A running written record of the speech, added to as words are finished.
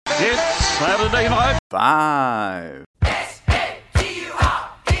It's Saturday night. 5.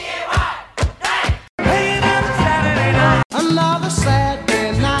 Another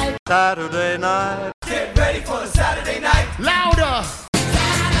Saturday night. Saturday night. Get ready for the Saturday night. Louder.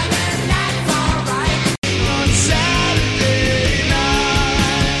 Saturday night's alright. On Saturday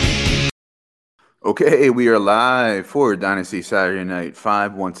night. Okay, we are live for Dynasty Saturday Night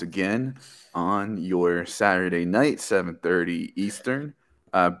 5 once again on your Saturday night, 7:30 Eastern.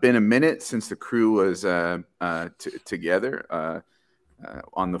 Been a minute since the crew was together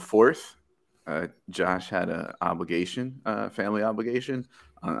on the 4th. Josh had a obligation, family obligation,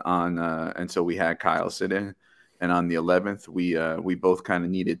 and so we had Kyle sit in. And on the 11th, we both kind of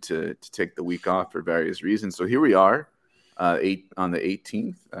needed to take the week off for various reasons. So here we are, on the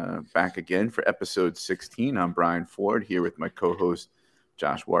 18th, back again for episode 16. I'm Brian Ford here with my co-host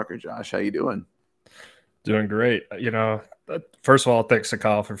Josh Walker. Josh, how you doing? Doing great. First of all, thanks to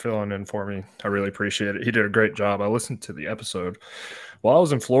Kyle for filling in for me. I really appreciate it. He did a great job. I listened to the episode while I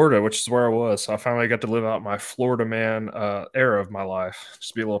was in Florida, which is where I was. So I finally got to live out my Florida man era of my life.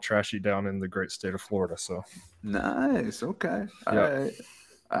 Just be a little trashy down in the great state of Florida. So nice. Okay.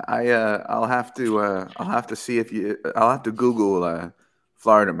 Yeah. I'll have to see if I'll have to Google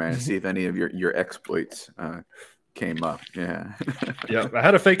Florida man and see if any of your exploits came up. Yeah. Yeah. I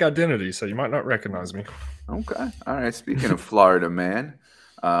had a fake identity, so you might not recognize me. Okay. All right. Speaking of Florida man,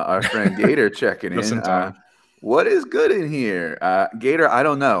 our friend Gator checking in. What is good in here? Gator, I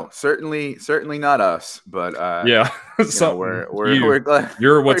don't know. Certainly not us, but yeah. So we're glad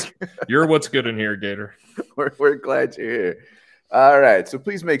you're what's good in here, Gator. We're glad you're here. All right. So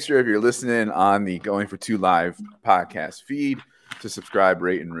please make sure if you're listening on the Going for Two Live podcast feed to subscribe,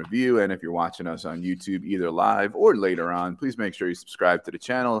 rate, and review. And if you're watching us on YouTube, either live or later on, please make sure you subscribe to the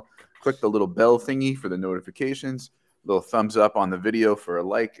channel. Click the little bell thingy for the notifications. Little thumbs up on the video for a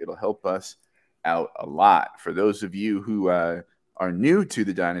like. It'll help us out a lot. For those of you who are new to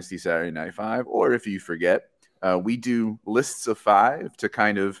the Dynasty Saturday Night 5, or if you forget, we do lists of 5 to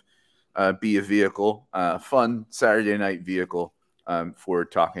kind of be a vehicle, fun Saturday night vehicle for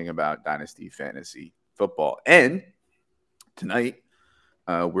talking about Dynasty Fantasy Football. And tonight,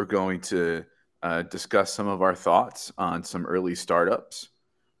 we're going to discuss some of our thoughts on some early startups.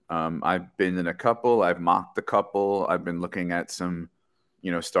 I've been in a couple. I've mocked a couple. I've been looking at some,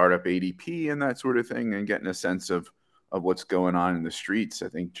 startup ADP and that sort of thing and getting a sense of what's going on in the streets. I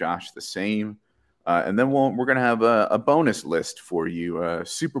think Josh the same. And then we're going to have a bonus list for you,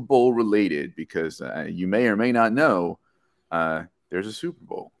 Super Bowl related, because you may or may not know there's a Super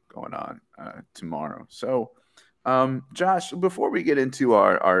Bowl going on tomorrow. So, Josh, before we get into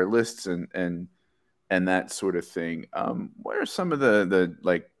our lists and that sort of thing, what are some of the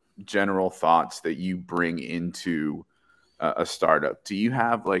like general thoughts that you bring into a startup? Do you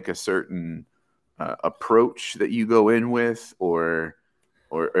have like a certain approach that you go in with, or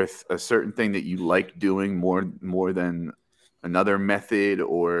a certain thing that you like doing more than another method,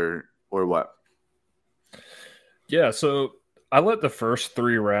 or what? Yeah, so I let the first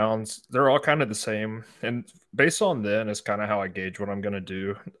 3 rounds, they're all kind of the same. And based on then is kind of how I gauge what I'm going to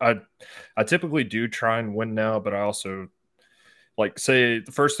do. I typically do try and win now, but I also, like, say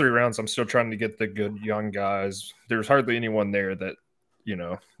the first 3 rounds, I'm still trying to get the good young guys. There's hardly anyone there that,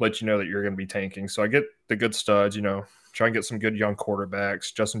 let you know that you're going to be tanking. So I get the good studs, try and get some good young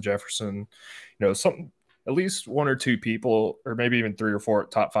quarterbacks, Justin Jefferson, something, at least 1 or 2 people, or maybe even 3 or 4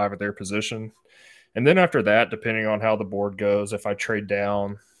 top 5 at their position. And then after that, depending on how the board goes, if I trade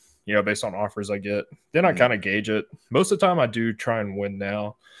down, based on offers I get, then I kind of gauge it. Most of the time I do try and win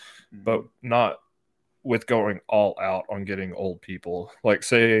now, but not with going all out on getting old people. Like,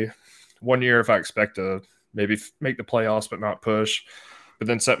 say, 1 year if I expect to maybe make the playoffs but not push, but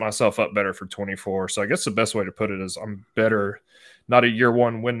then set myself up better for 24. So I guess the best way to put it is I'm better, not a year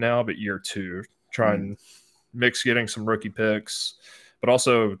 1 win now, but year 2. Try and mix getting some rookie picks, but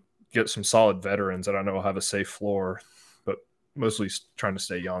also get some solid veterans that I know will have a safe floor, but mostly trying to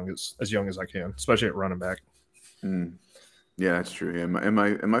stay young, as young as I can, especially at running back. Yeah, that's true. In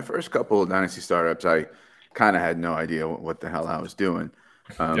my first couple of Dynasty startups, I kind of had no idea what the hell I was doing.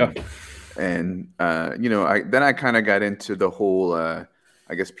 And I kind of got into the whole, I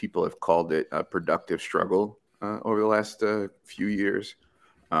guess people have called it a productive struggle over the last few years,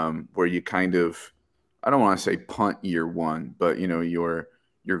 where you kind of, I don't want to say punt year 1, but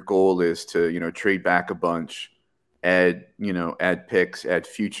your goal is to, trade back a bunch, add picks, add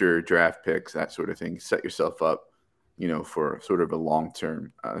future draft picks, that sort of thing, set yourself up, for sort of a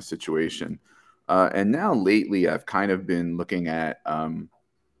long-term situation. And now lately I've kind of been looking at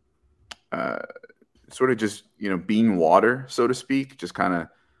sort of just, being water, so to speak, just kind of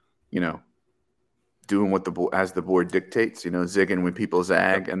you know, doing what as the board dictates, zigging when people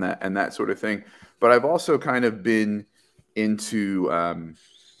zag and that sort of thing. But I've also kind of been into,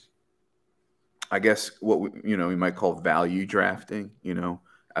 I guess what we might call value drafting,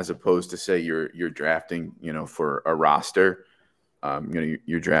 as opposed to say you're drafting, for a roster,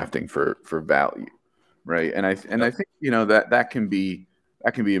 you're drafting for value, right? And I think that can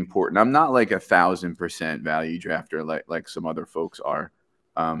be important. I'm not like 1,000% value drafter like some other folks are,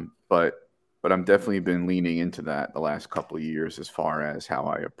 but I'm definitely been leaning into that the last couple of years as far as how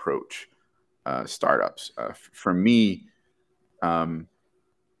I approach startups. For me, even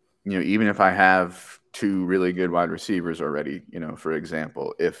if I have two really good wide receivers already, for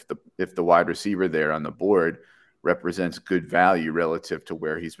example, if the wide receiver there on the board represents good value relative to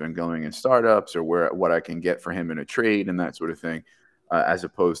where he's been going in startups or what I can get for him in a trade and that sort of thing, as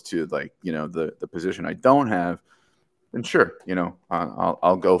opposed to like, the position I don't have, then sure,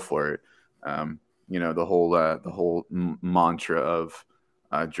 I'll go for it. The whole mantra of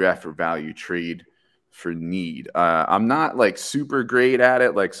draft for value, trade for need. I'm not like super great at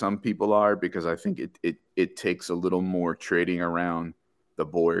it like some people are, because I think it takes a little more trading around the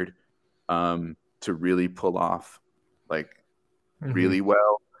board to really pull off like really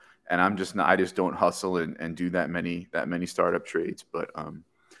well. And I just don't hustle and do that many startup trades. But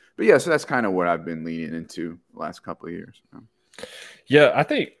yeah, so that's kind of what I've been leaning into the last couple of years. Yeah, I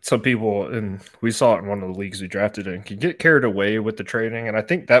think some people, and we saw it in one of the leagues we drafted in, can get carried away with the trading. And I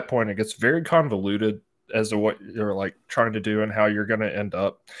think that point it gets very convoluted as to what you're like trying to do and how you're going to end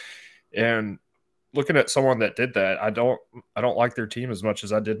up. And looking at someone that did that, I don't like their team as much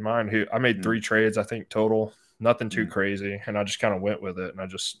as I did mine. I made 3 trades, I think, total, nothing too crazy. And I just kind of went with it.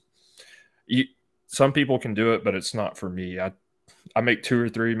 And some people can do it, but it's not for me. I make 2 or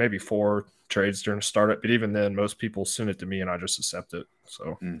 3, maybe 4 trades during a startup, but even then most people send it to me and I just accept it.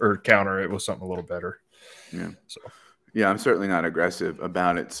 So or counter it with something a little better. Yeah, I'm certainly not aggressive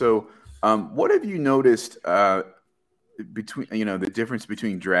about it. So what have you noticed between the difference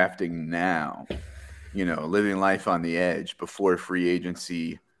between drafting now, living life on the edge before free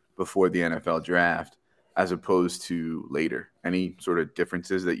agency, before the NFL draft, as opposed to later? Any sort of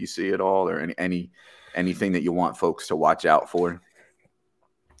differences that you see at all, or anything that you want folks to watch out for?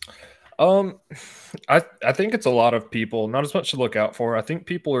 I think it's a lot of people, not as much to look out for. I think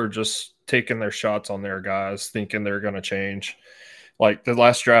people are just taking their shots on their guys, thinking they're going to change. Like the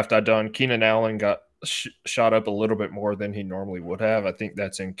last draft I done, Keenan Allen got shot up a little bit more than he normally would have. I think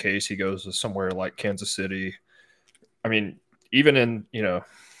that's in case he goes to somewhere like Kansas City. I mean, even in,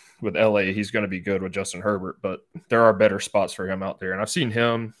 with LA, he's going to be good with Justin Herbert, but there are better spots for him out there. And I've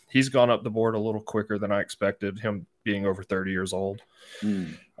seen he's gone up the board a little quicker than I expected, him being over 30 years old.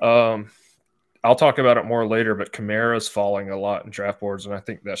 I'll talk about it more later, but Kamara's falling a lot in draft boards, and I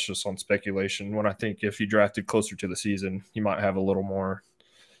think that's just on speculation. When I think if he drafted closer to the season, he might have a little more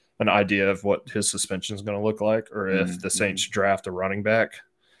an idea of what his suspension is going to look like, or if the Saints draft a running back.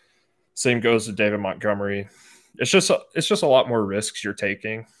 Same goes to David Montgomery. It's just a lot more risks you're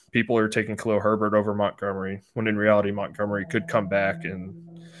taking. People are taking Khalil Herbert over Montgomery, when in reality Montgomery could come back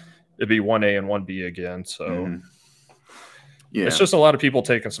and it'd be 1A and 1B again. So yeah, it's just a lot of people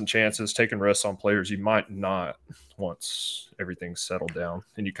taking some chances, taking risks on players you might not once everything's settled down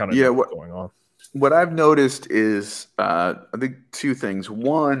and you kind of know what's going on. What I've noticed is I think 2 things.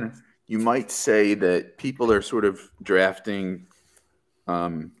 One, you might say that people are sort of drafting,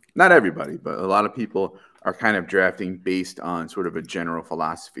 not everybody, but a lot of people are kind of drafting based on sort of a general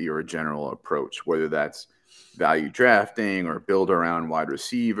philosophy or a general approach, whether that's value drafting or build around wide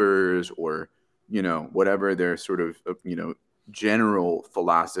receivers or, whatever their sort of, general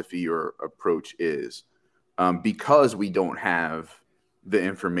philosophy or approach is, because we don't have the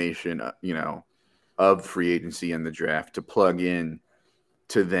information, of free agency and the draft to plug in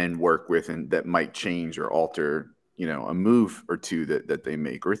to then work with, and that might change or alter, a move or 2 that they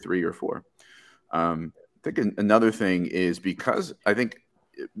make, or 3 or 4. I think another thing is because I think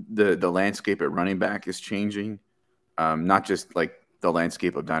the landscape at running back is changing, not just like the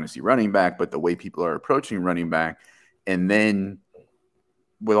landscape of dynasty running back, but the way people are approaching running back. And then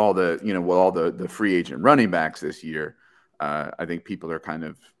with all the free agent running backs this year, I think people are kind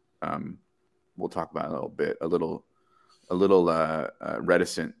of, we'll talk about it a little bit, a little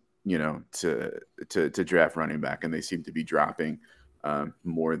reticent, to draft running back, and they seem to be dropping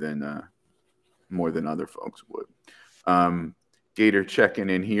more than other folks would. Gator checking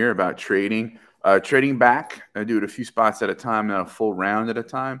in here about trading back. I do it a few spots at a time, not a full round at a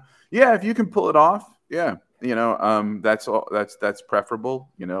time. Yeah, if you can pull it off, yeah. That's all. That's preferable.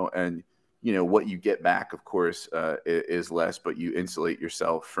 And what you get back, of course, is less, but you insulate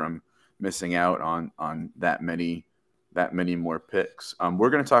yourself from missing out on that many more picks. We're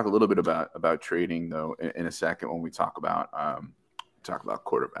going to talk a little bit about trading though in a second when we talk about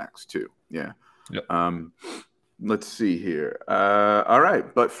quarterbacks too. Yeah. Yep. Let's see here. All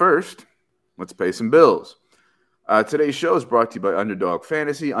right, but first, let's pay some bills. Today's show is brought to you by Underdog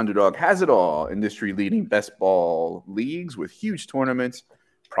Fantasy. Underdog has it all: industry-leading best ball leagues with huge tournaments,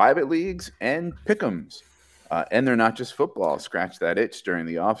 private leagues, and pick'ems. And they're not just football. Scratch that itch during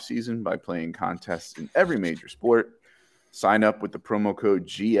the offseason by playing contests in every major sport. Sign up with the promo code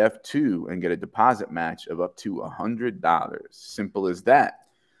GF2 and get a deposit match of up to $100. Simple as that.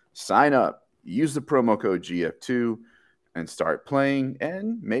 Sign up, use the promo code GF2, and start playing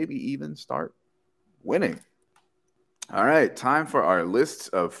and maybe even start winning. All right, time for our lists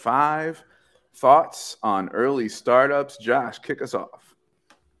of 5 thoughts on early startups. Josh, kick us off.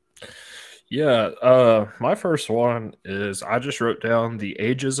 Yeah, my first one is I just wrote down the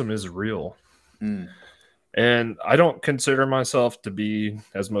ageism is real. And I don't consider myself to be,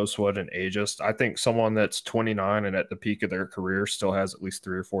 as most would, an ageist. I think someone that's 29 and at the peak of their career still has at least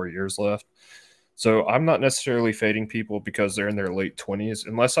 3 or 4 years left. So I'm not necessarily fading people because they're in their late 20s,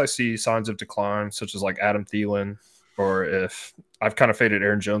 unless I see signs of decline, such as like Adam Thielen, or if I've kind of faded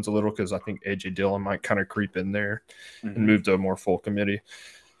Aaron Jones a little because I think A.J. Dillon might kind of creep in there and move to a more full committee.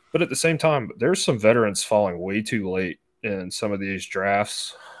 But at the same time, there's some veterans falling way too late in some of these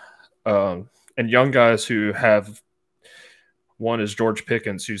drafts. And young guys who have, one is George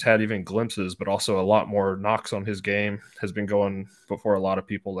Pickens, who's had even glimpses, but also a lot more knocks on his game, has been going before a lot of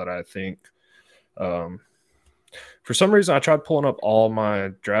people that I think. For some reason, I tried pulling up all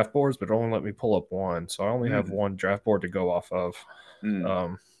my draft boards, but it only let me pull up one. So I only have one draft board to go off of.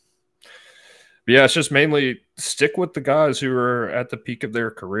 But yeah, it's just mainly stick with the guys who are at the peak of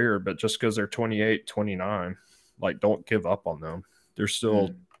their career, but just because they're 28, 29, like don't give up on them. They're still,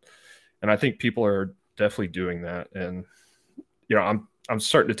 and I think people are definitely doing that. And, you know, I'm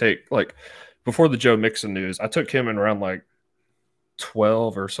starting to take, like, before the Joe Mixon news, I took him in around like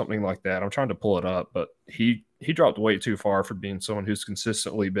 12 or something like that. I'm trying to pull it up, but he dropped way too far for being someone who's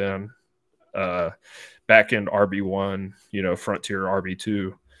consistently been back end RB1, you know, frontier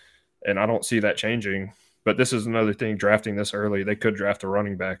RB2. And I don't see that changing. But this is another thing, drafting this early, they could draft a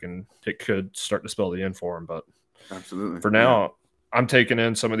running back and it could start to spell the end for him. But absolutely, for now, I'm taking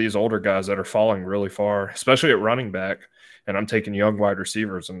in some of these older guys that are falling really far, especially at running back. And I'm taking young wide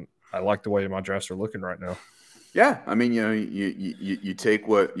receivers, and I like the way my drafts are looking right now. Yeah, I mean, you know, you take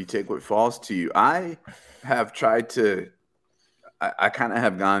what falls to you. I have tried to. I kind of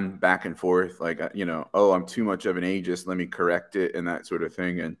have gone back and forth, like, you know, oh, I'm too much of an ageist, let me correct it, and that sort of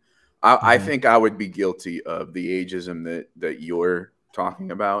thing. And I think I would be guilty of the ageism that you're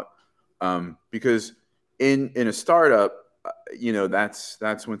talking about, because in a startup, you know, that's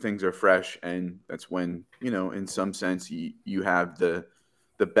when things are fresh, and that's when, you know, in some sense you have the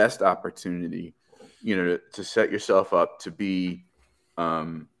best opportunity, you know, to set yourself up to be,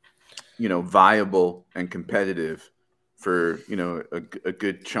 you know, viable and competitive for, you know, a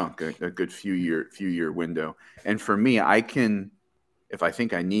good chunk, a good few year window. And for me, I can, if I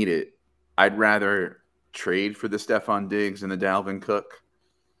think I need it, I'd rather trade for the Stephon Diggs and the Dalvin Cook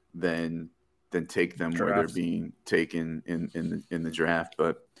than take them where they're being taken in the draft.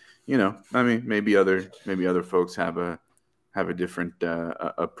 But, you know, I mean, maybe other folks have a different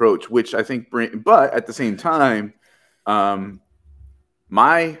approach, which I think but at the same time,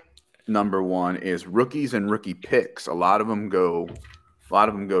 my number one is rookies and rookie picks. A lot of them go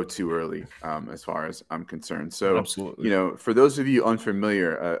too early, as far as I'm concerned. So, absolutely, you know, for those of you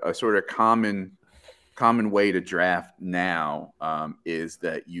unfamiliar, a sort of common way to draft now is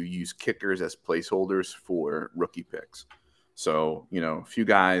that you use kickers as placeholders for rookie picks. So, you know, a few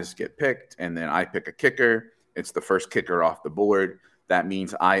guys get picked, and then I pick a kicker. It's the first kicker off the board. That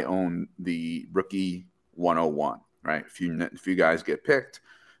means I own the rookie 101, right? A few guys get picked,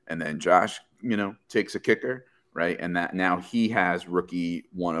 and then Josh, you know, takes a kicker, right? And that now he has rookie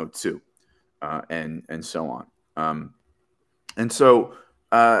 102, and so on. And so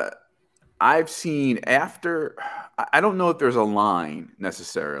I've seen after, I don't know if there's a line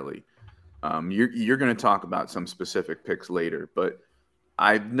necessarily. You're going to talk about some specific picks later, but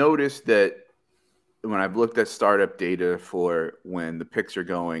I've noticed that when I've looked at startup data for when the picks are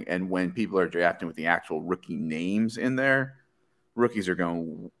going and when people are drafting with the actual rookie names in there, rookies are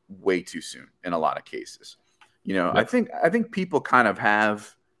going way too soon in a lot of cases. You know, yep. I think people kind of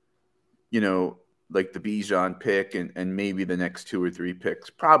have, you know, like the Bijan pick and maybe the next 2 or 3 picks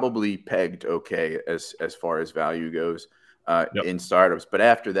probably pegged okay as far as value goes in startups. But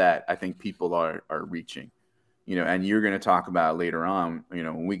after that, I think people are reaching. and you're going to talk about later on,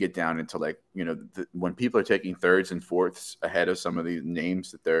 when we get down into like, when people are taking thirds and fourths ahead of some of these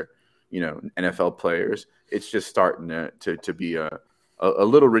names that they're, NFL players, it's just starting to be a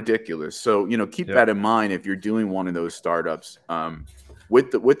little ridiculous. So, keep that in mind if you're doing one of those startups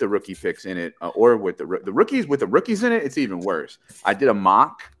with the rookie picks in it, or with the rookies with the rookies in it. It's even worse. I did a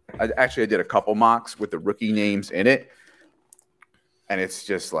mock. I did a couple mocks with the rookie names in it. And it's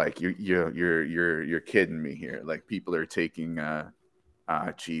just like you're kidding me here. Like people are taking,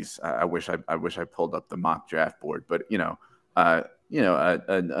 geez, I wish I pulled up the mock draft board, but a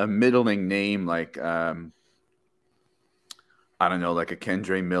middling name like I don't know, like a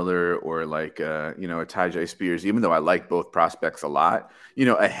Kendre Miller or like a Tyjae Spears. Even though I like both prospects a lot,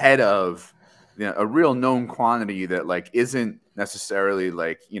 ahead of a real known quantity that like isn't necessarily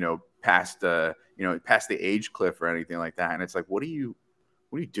like past the age cliff or anything like that. And it's like, what are you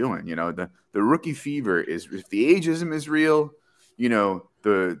doing? The rookie fever is, if the ageism is real,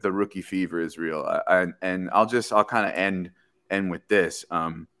 the rookie fever is real. And I'll kind of end with this.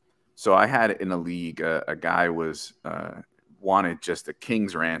 So I had in a league, a guy was wanted just a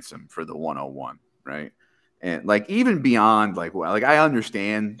king's ransom for the 101, right? And like even beyond like I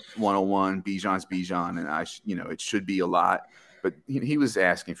understand 101, Bijan's Bijan, and it should be a lot. But he was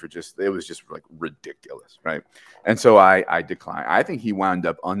asking for it was just like ridiculous, right? And so I declined. I think he wound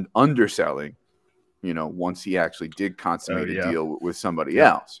up underselling, once he actually did consummate a deal with somebody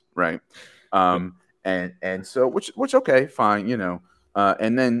else, right? And so which okay, fine,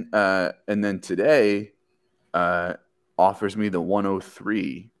 and then today offers me the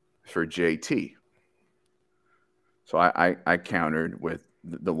 103 for JT. So I countered with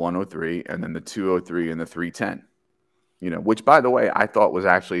the 103 and then the 203 and the 310. Which, by the way, I thought was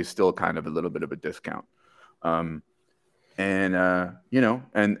actually still kind of a little bit of a discount. And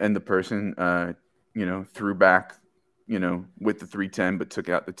the person, threw back, with the 310, but took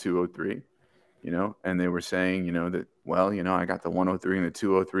out the 203, and they were saying, that, well, I got the 103 and the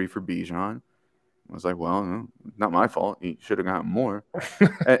 203 for Bijan. I was like, well, no, not my fault. He should have gotten more.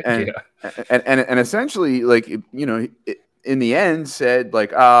 And essentially, like, in the end said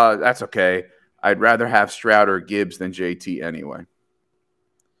like, that's okay. I'd rather have Stroud or Gibbs than JT anyway.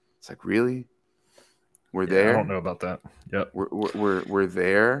 It's like, really? We're there? I don't know about that. Yep. We're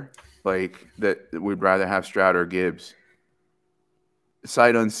there? Like, that we'd rather have Stroud or Gibbs.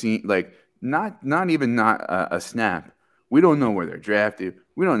 Sight unseen, like, not a snap. We don't know where they're drafted.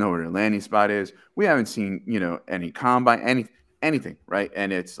 We don't know where their landing spot is. We haven't seen, any combine, anything, right?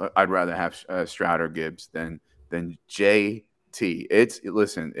 And it's, I'd rather have Stroud or Gibbs than JT.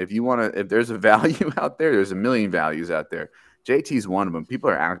 Listen, if there's a value out there, there's a million values out there. JT's one of them. People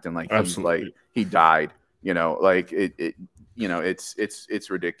are acting like he died, like it's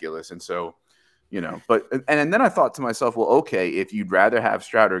ridiculous. And so, but and then I thought to myself, well, okay, if you'd rather have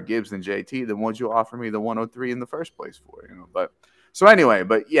Stroud or Gibbs than JT, then what'd you offer me the 103 in the first place for? But so anyway,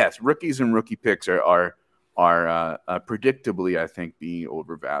 but yes, rookies and rookie picks are predictably, I think, being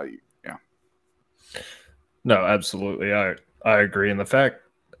overvalued. Yeah. No, absolutely. I agree. And the fact,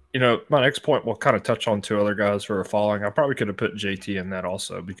 my next point will kind of touch on two other guys who are falling. I probably could have put JT in that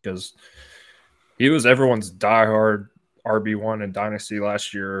also because he was everyone's diehard RB1 in Dynasty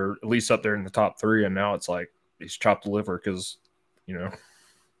last year, at least up there in the top 3. And now it's like he's chopped liver because,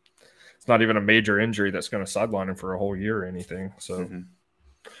 it's not even a major injury that's going to sideline him for a whole year or anything. So,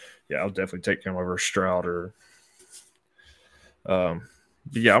 yeah, I'll definitely take him over Stroud or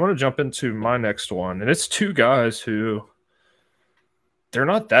yeah, I'm going to jump into my next one. And it's two guys who they're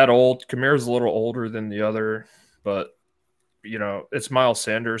not that old. Kamara's a little older than the other, but, it's Miles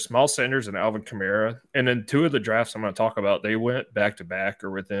Sanders. Miles Sanders and Alvin Kamara. And then two of the drafts I'm going to talk about, they went back-to-back or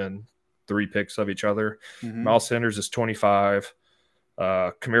within 3 picks of each other. Mm-hmm. Miles Sanders is 25.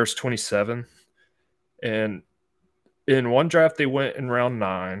 Kamara's 27. And in one draft, they went in round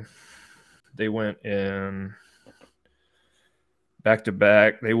 9. They went in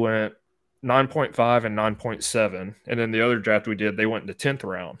back-to-back. They went 9.5 and 9.7. And then the other draft we did, they went in the 10th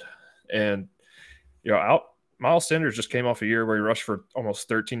round. And, Miles Sanders just came off a year where he rushed for almost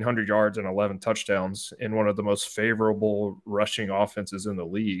 1,300 yards and 11 touchdowns in one of the most favorable rushing offenses in the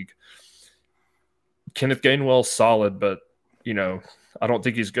league. Kenneth Gainwell's solid, but, I don't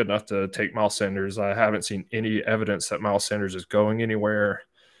think he's good enough to take Miles Sanders. I haven't seen any evidence that Miles Sanders is going anywhere.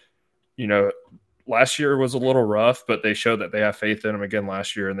 Last year was a little rough, but they showed that they have faith in him again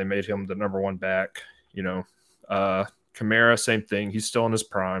last year, and they made him the number 1 back. Kamara, same thing. He's still in his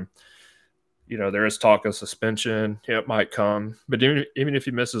prime. There is talk of suspension. It might come. But even if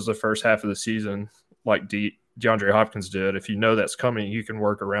he misses the first half of the season, like DeAndre Hopkins did, if you know that's coming, you can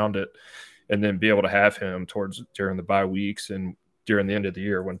work around it and then be able to have him during the bye weeks and during the end of the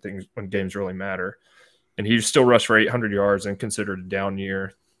year when games really matter. And he still rushed for 800 yards and considered a down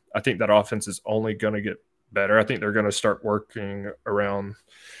year. I think that offense is only going to get better. I think they're going to start working around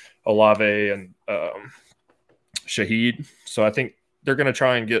Olave and Shaheed. So I think they're going to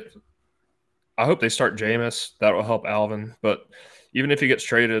try and get – I hope they start Jameis. That will help Alvin. But even if he gets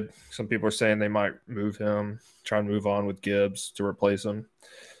traded, some people are saying they might move him, try and move on with Gibbs to replace him.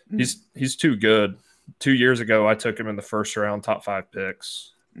 He's too good. 2 years ago, I took him in the first round, top 5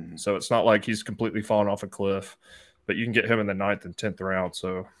 picks. So it's not like he's completely fallen off a cliff. But you can get him in the 9th and 10th round.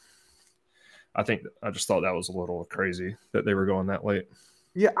 So I just thought that was a little crazy that they were going that late.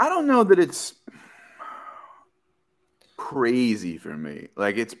 Yeah, I don't know that it's crazy for me.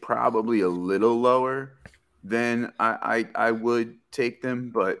 Like, it's probably a little lower than I would take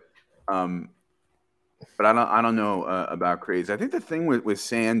them, but I don't know about crazy. I think the thing with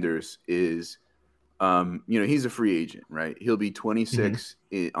Sanders is, he's a free agent, right? He'll be 26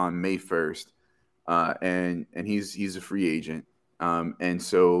 on May 1st, and he's a free agent, and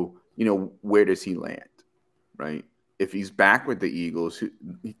so where does he land, right? If he's back with the Eagles,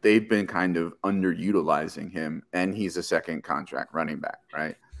 they've been kind of underutilizing him, and he's a second contract running back,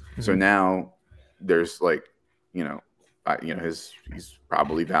 right? So now there's he's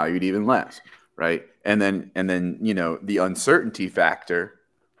probably valued even less, right? And then the uncertainty factor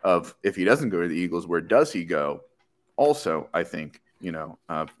of if he doesn't go to the Eagles, where does he go? Also, I think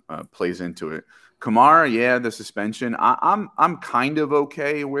plays into it. Kamara, the suspension. I'm kind of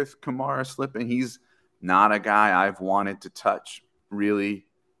okay with Kamara slipping. He's not a guy I've wanted to touch really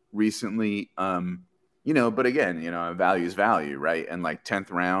recently. But again, value is value, right? And like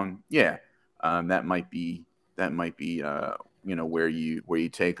 10th round, that might be where you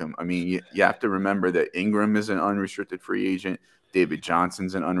take him. I mean, you have to remember that Ingram is an unrestricted free agent. David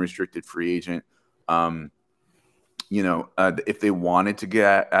Johnson's an unrestricted free agent. If they wanted to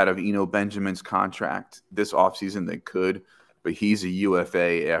get out of Eno Benjamin's contract this offseason, they could, but he's a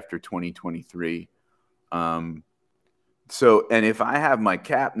UFA after 2023. And if I have my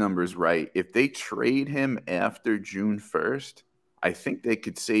cap numbers right, if they trade him after June 1st, I think they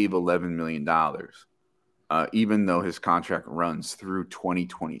could save $11 million, even though his contract runs through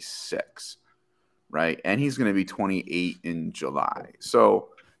 2026, right? And he's going to be 28 in July. So,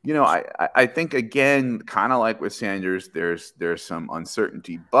 I think, again, kind of like with Sanders, there's some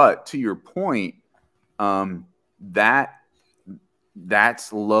uncertainty. But to your point,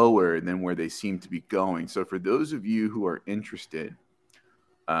 that's lower than where they seem to be going. So for those of you who are interested,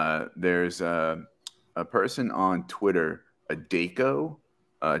 there's a person on Twitter, Daiko.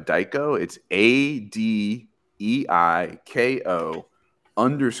 It's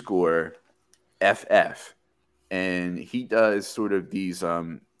ADEIKO_FF. And he does sort of these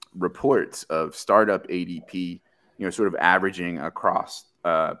reports of startup ADP, sort of averaging across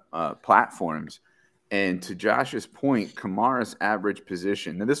platforms. And to Josh's point, Kamara's average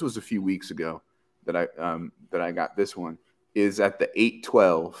position, now this was a few weeks ago that I got this one, is at the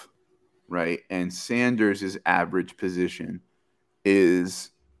 812, right? And Sanders' average position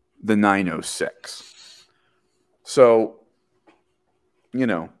is the 906. So,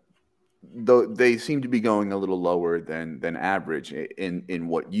 though they seem to be going a little lower than average in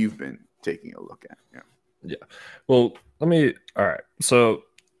what you've been taking a look at. Yeah. Well, all right. So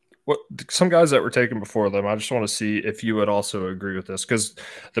some guys that were taken before them, I just want to see if you would also agree with this, because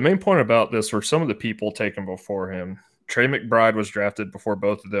the main point about this were some of the people taken before him. Trey McBride was drafted before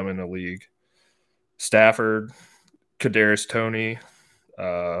both of them in the league. Stafford, Kadarius Toney,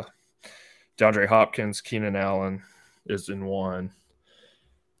 DeAndre Hopkins, Keenan Allen is in one.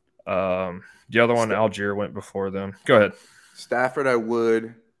 The other one, Algier, went before them. Go ahead. Stafford, I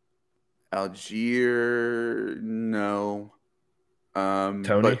would. Algier, no.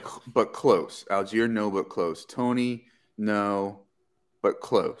 Toney? But close. Algier, no, but close. Toney, no, but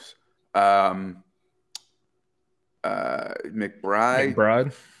close. McBride?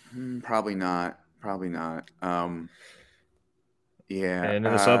 Probably not. Yeah. And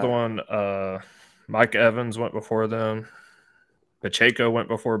then this other one, Mike Evans went before them. Pacheco went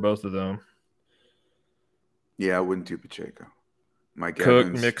before both of them. Yeah, I wouldn't do Pacheco. Mike Cook,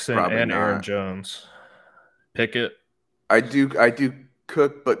 Evans, Mixon, and not. Aaron Jones. Pickett. I do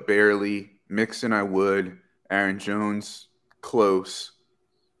Cook, but barely. Mixon, I would. Aaron Jones, close.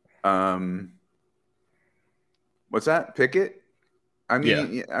 What's that? Pickett? I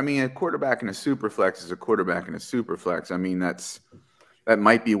mean, a quarterback in a super flex is a quarterback in a super flex. I mean, that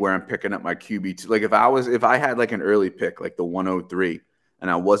might be where I'm picking up my QB2. Like if I had like an early pick, like the 103, and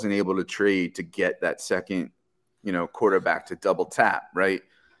I wasn't able to trade to get that second, quarterback to double tap, right?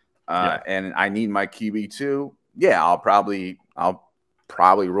 and I need my QB too, yeah, I'll probably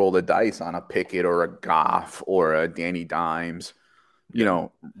roll the dice on a Pickett or a Goff or a Danny Dimes, you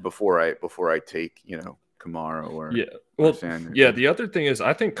know, before I take, you know, Kamara or Sanders. Yeah. The other thing is,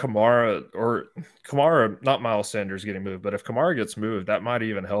 I think Kamara, not Miles Sanders getting moved, but if Kamara gets moved, that might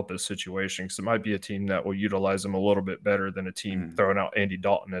even help his situation because it might be a team that will utilize him a little bit better than a team throwing out Andy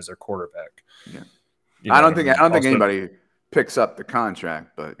Dalton as their quarterback. Yeah, you know I don't think Also, anybody picks up the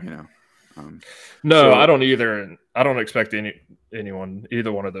contract, but you know. No, I don't either, and I don't expect anyone,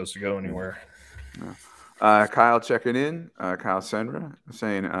 either one of those, to go anywhere. No. Kyle checking in. Kyle Senra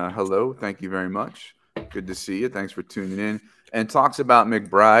saying hello. Thank you very much. Good to see you. Thanks for tuning in. And talks about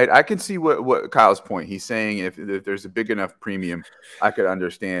McBride. I can see what Kyle's point. He's saying if there's a big enough premium, I could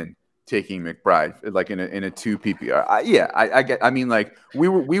understand taking McBride like in a 2 PPR. I get. I mean, like we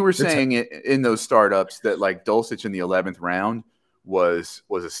were saying it in those startups that like Dulcich in the 11th round was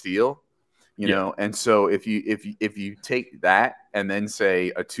a steal. You know, and so if you take that and then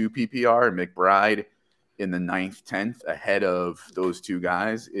say a 2 PPR McBride in the 9th, 10th ahead of those two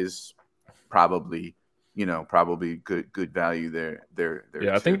guys is probably good value there.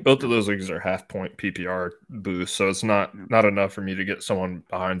 I think both of those leagues are half-point PPR boosts, so it's not enough for me to get someone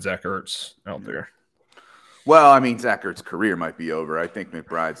behind Zach Ertz out there. Well, I mean, Zach Ertz's career might be over. I think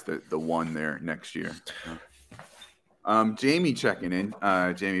McBride's the one there next year. Jamie checking in.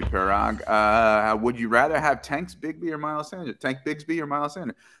 Jamie Parag. Would you rather have Tank Bigsby or Miles Sanders? Tank Bigsby or Miles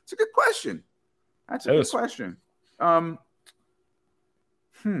Sanders? It's a good question. That's a good question.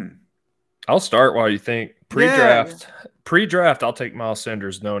 I'll start while you think. Pre-draft, I'll take Miles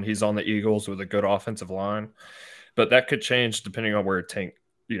Sanders, knowing he's on the Eagles with a good offensive line. But that could change depending on where Tank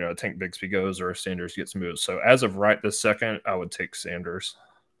Bigsby goes or if Sanders gets moved. So as of right this second, I would take Sanders.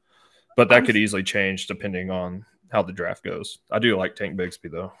 But that could easily change depending on how the draft goes. I do like Tank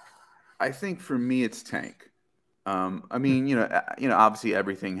Bigsby though. I think for me it's Tank. I mean, obviously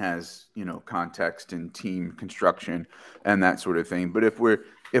everything has, context and team construction and that sort of thing. But if we're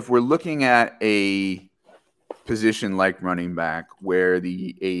looking at a position like running back where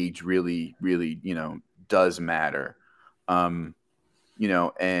the age really, really, does matter, and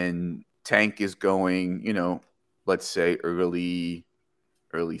Tank is going, let's say early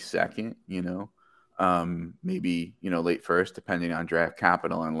second, maybe, late first, depending on draft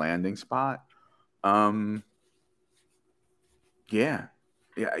capital and landing spot. Yeah.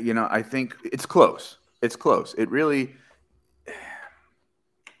 I think it's close. It really.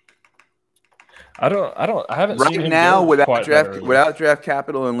 I haven't right seen him now without without draft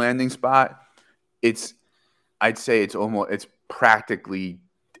capital and landing spot. I'd say it's practically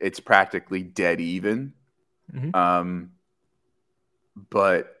dead even. Mm-hmm.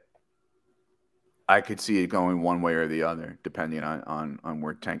 But I could see it going one way or the other, depending on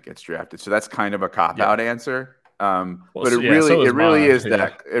where Tank gets drafted. So that's kind of a cop-out answer. But it really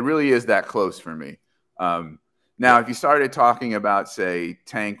is that close for me. Now, if you started talking about, say,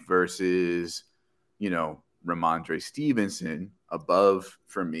 Tank versus, Ramondre Stevenson above,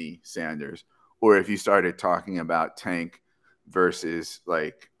 for me, Sanders, or if you started talking about Tank versus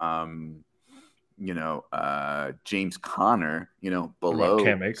like, James Conner, below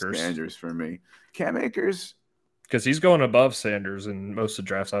Cam Akers. Sanders for me. Cam Akers, because he's going above Sanders in most of the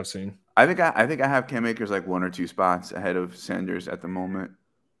drafts I've seen. I think I have Cam Akers like 1 or 2 spots ahead of Sanders at the moment.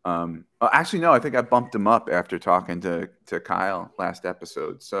 Actually, no, I think I bumped him up after talking to Kyle last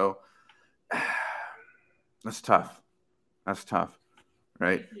episode. So that's tough.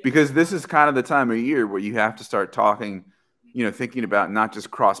 Right? Because this is kind of the time of year where you have to start talking, thinking about not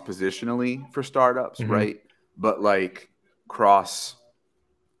just cross positionally for startups, Mm-hmm. right? But like cross,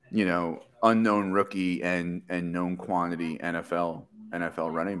 unknown rookie and known quantity NFL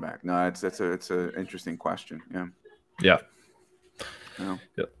running back. No, it's an interesting question. Yeah. Yep.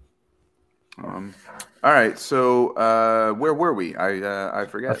 All right. So where were we? I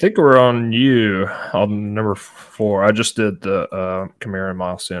forget. I think we're on you on number 4. I just did the Kamara and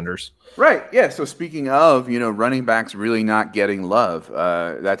Miles Sanders. Right. Yeah. So speaking of, running backs really not getting love.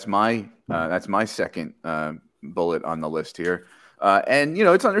 That's my second bullet on the list here. And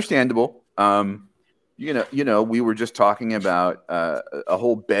it's understandable. We were just talking about a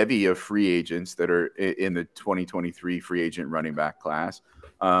whole bevy of free agents that are in the 2023 free agent running back class.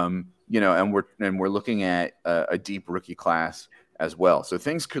 And we're looking at a deep rookie class as well. So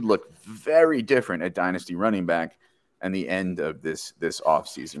things could look very different at Dynasty running back and the end of this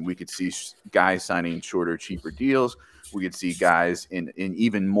offseason. We could see guys signing shorter, cheaper deals. We could see guys in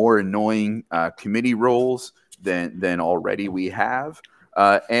even more annoying committee roles than already we have.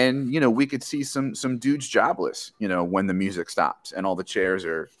 And we could see some dudes jobless, when the music stops and all the chairs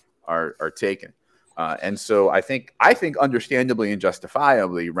are are taken. And so I think understandably and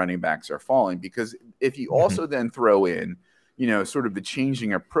justifiably running backs are falling, because if you also then throw in, sort of the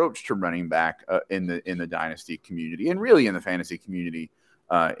changing approach to running back in the dynasty community and really in the fantasy community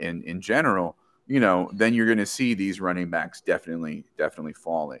in general, then you're going to see these running backs definitely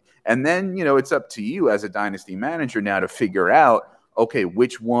falling. And then, it's up to you as a dynasty manager now to figure out, okay,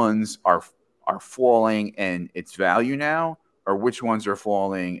 which ones are falling and it's value now, or which ones are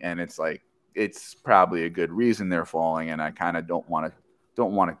falling and it's like, it's probably a good reason they're falling, and I kind of don't want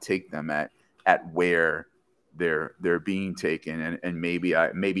to take them at where they're being taken, and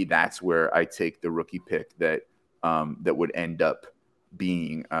maybe that's where I take the rookie pick that would end up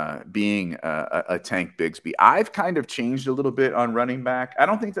being a Tank Bigsby. I've kind of changed a little bit on running back. I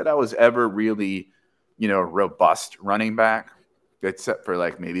don't think that I was ever really, a robust running back, except for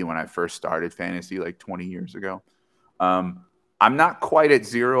like maybe when I first started fantasy like 20 years ago. I'm not quite at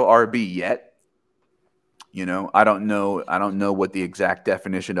 0 RB yet. I don't know what the exact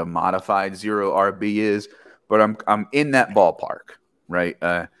definition of modified 0 RB is, but I'm in that ballpark, right?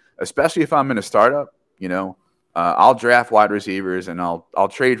 Especially if I'm in a startup, I'll draft wide receivers and I'll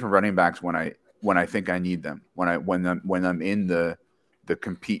trade for running backs when I think I need them, when I'm in the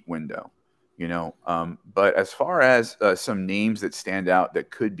compete window, But as far as some names that stand out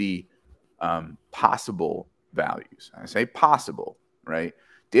that could be possible values, I say possible, right?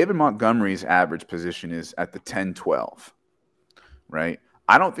 David Montgomery's average position is at the 10-12, right?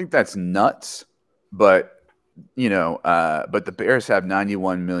 I don't think that's nuts, but but the Bears have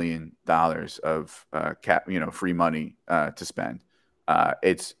 $91 million of cap, free money to spend.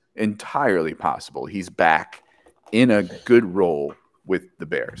 It's entirely possible he's back in a good role with the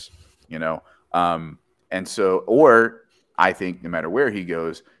Bears, and so, or I think no matter where he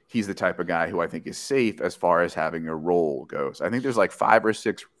goes, he's the type of guy who I think is safe as far as having a role goes. I think there's like 5 or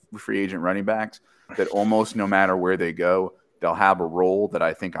 6 free agent running backs that almost no matter where they go, they'll have a role that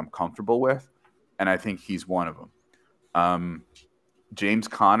I think I'm comfortable with. And I think he's one of them. James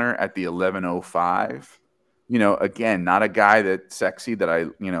Conner at the 1105, again, not a guy that's sexy that I,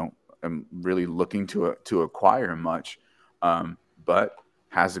 am really looking to acquire much, but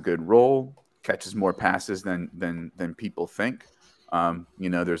has a good role, catches more passes than people think.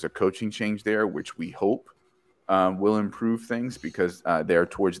 There's a coaching change there, which we hope will improve things, because there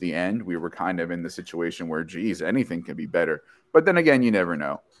towards the end, we were kind of in the situation where, geez, anything can be better. But then again, you never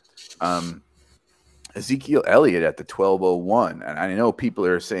know. Ezekiel Elliott at the 1201. And I know people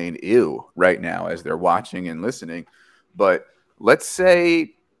are saying ew right now as they're watching and listening, but let's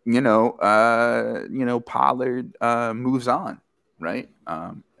say, Pollard moves on, right?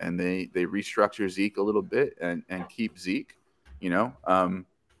 And they restructure Zeke a little bit and keep Zeke,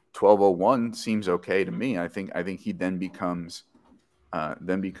 1201 seems okay to me. I think he then becomes a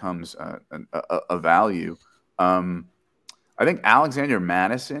value. I think Alexander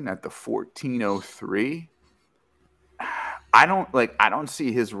Madison at the 1403. I don't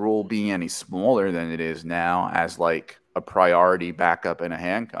see his role being any smaller than it is now as like a priority backup and a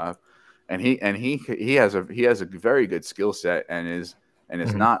handcuff. And he has a very good skill set and is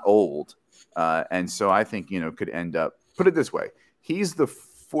not old. And so I think, could end up, put it this way. He's the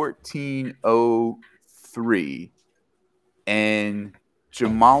 1403 and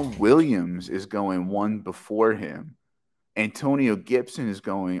Jamal Williams is going one before him. Antonio Gibson is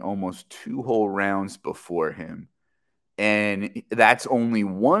going almost 2 whole rounds before him. And that's only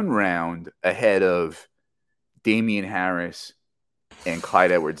 1 round ahead of Damian Harris and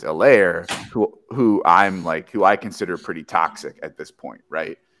Clyde Edwards-Helaire, who I consider pretty toxic at this point,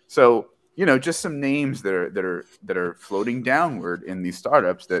 right? So, just some names that are floating downward in these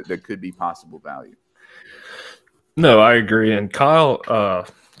startups that could be possible value. No, I agree. And Kyle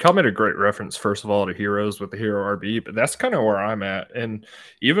made a great reference, first of all, to heroes with the hero RB, but that's kind of where I'm at. And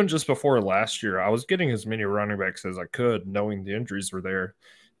even just before last year, I was getting as many running backs as I could, knowing the injuries were there.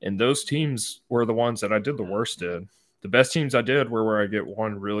 And those teams were the ones that I did the worst in. The best teams I did were where I get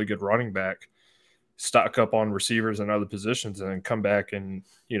one really good running back, stock up on receivers and other positions, and then come back and,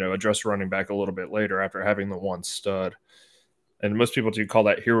 address running back a little bit later after having the one stud. And most people do call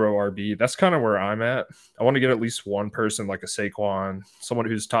that hero RB. That's kind of where I'm at. I want to get at least one person like a Saquon, someone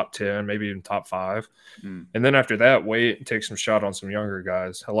who's top 10, maybe even top 5. And then after that, wait and take some shot on some younger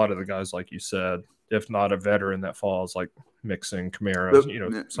guys. A lot of the guys, like you said, if not a veteran that falls, like Mixon, Kamara,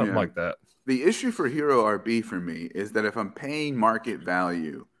 something like that. The issue for hero RB for me is that if I'm paying market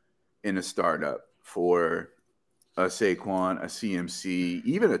value in a startup for a Saquon, a CMC,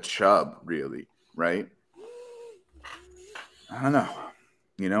 even a Chubb, really, right? I don't know.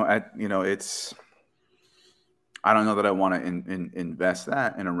 It's I don't know that I want to invest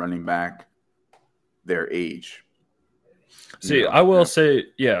that in a running back their age. See, I will say,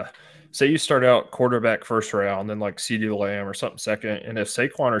 yeah. Say you start out quarterback first round, then like CeeDee Lamb or something second, and if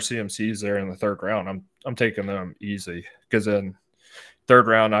Saquon or CMC is there in the third round, I'm taking them easy because then third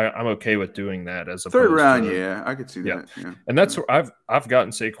round I'm okay with doing that as a third round. Yeah, I could see that. Yeah, and that's where I've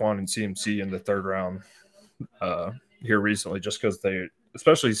gotten Saquon and CMC in the third round here recently, just because they,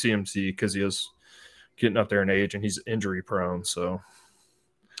 especially CMC, because he is getting up there in age and he's injury prone. So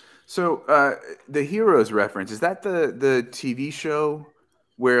the Heroes reference, is that the TV show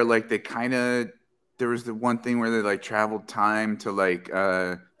where like they kind of, there was the one thing where they like traveled time to like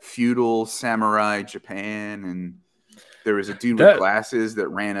feudal samurai Japan, and there was a dude with glasses that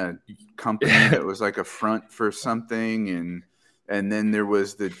ran a company that was like a front for something, and then there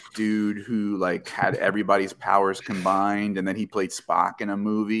was the dude who like had everybody's powers combined, and then he played Spock in a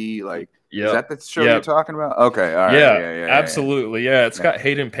movie. Like, is that the show you're talking about? Okay, all right, yeah, absolutely, yeah. It's got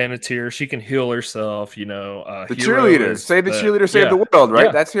Hayden Panettiere. She can heal herself, you know. The cheerleader, save the cheerleader, save the world,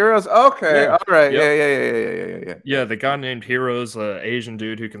 right? That's Heroes. Okay, all right, yeah. Yeah, the guy named Heroes, Asian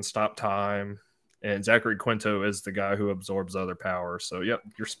dude who can stop time, and Zachary Quinto is the guy who absorbs other power. So, yep,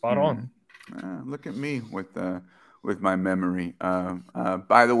 you're spot on. Look at me with my memory.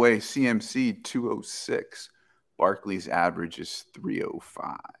 By the way, CMC 206. Barkley's average is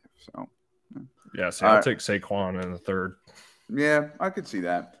 305. So yeah, so I'll take Saquon in the third. Yeah, I could see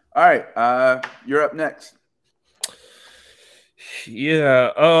that. All right, you're up next.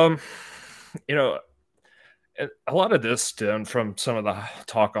 Yeah, you know, a lot of this stemmed from some of the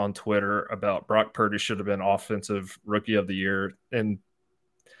talk on Twitter about Brock Purdy should have been offensive rookie of the year, and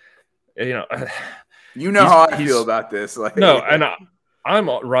you know how I feel about this. Like, no, and I'm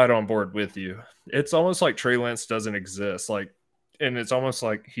right on board with you. It's almost like Trey Lance doesn't exist. Like, and it's almost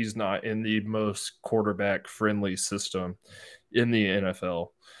like he's not in the most quarterback friendly system in the NFL.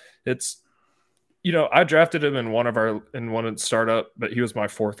 It's, you know, I drafted him in one of the startup, but he was my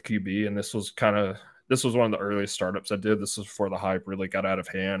fourth QB. And this was one of the earliest startups I did. This was before the hype really got out of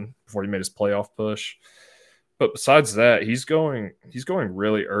hand, before he made his playoff push. But besides that, he's going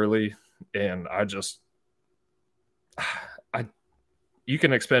really early. And you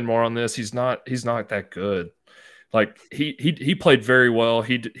can expend more on this. He's not that good. Like he played very well.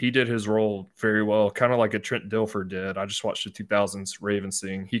 He did his role very well, kind of like a Trent Dilfer did. I just watched the 2000s Ravens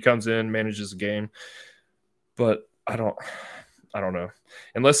thing. He comes in, manages the game, but I don't know.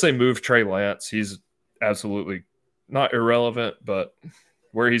 Unless they move Trey Lance, he's absolutely not irrelevant. But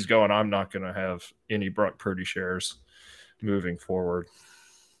where he's going, I'm not going to have any Brock Purdy shares moving forward.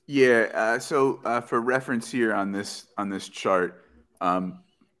 Yeah. So for reference here on this chart,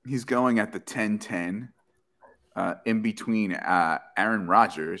 he's going at the 10-10. In between Aaron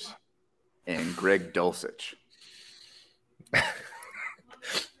Rodgers and Greg Dulcich.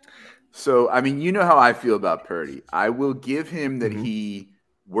 So, I mean, you know how I feel about Purdy. I will give him that he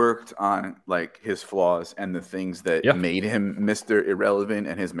worked on like his flaws and the things that made him Mr. Irrelevant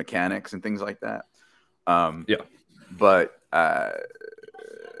and his mechanics and things like that. But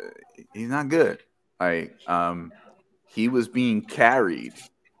he's not good. He was being carried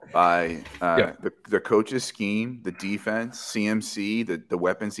by the coach's scheme, the defense, CMC, the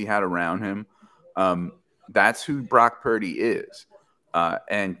weapons he had around him. That's who Brock Purdy is.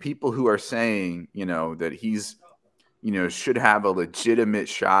 And people who are saying, you know, that he's, you know, should have a legitimate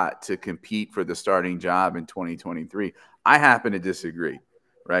shot to compete for the starting job in 2023, I happen to disagree.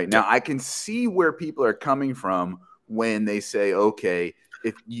 Right now, I can see where people are coming from when they say, okay,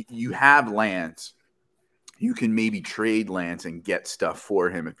 if you have Lance, you can maybe trade Lance and get stuff for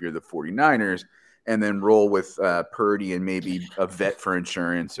him if you're the 49ers, and then roll with Purdy and maybe a vet for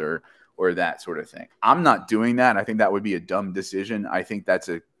insurance or that sort of thing. I'm not doing that. I think that would be a dumb decision. I think that's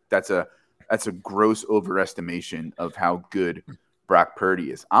a gross overestimation of how good Brock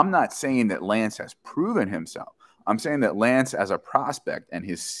Purdy is. I'm not saying that Lance has proven himself. I'm saying that Lance as a prospect and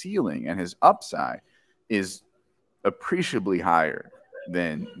his ceiling and his upside is appreciably higher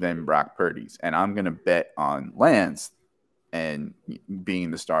than Brock Purdy's, and I'm going to bet on Lance and being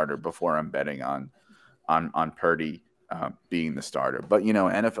the starter before I'm betting on Purdy being the starter. But you know,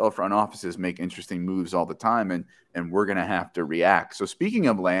 NFL front offices make interesting moves all the time, and we're going to have to react. So speaking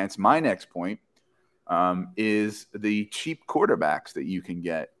of Lance, my next point is the cheap quarterbacks that you can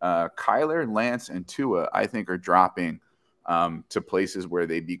get. Kyler, Lance, and Tua, I think, are dropping to places where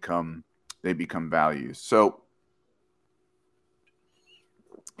they become values. So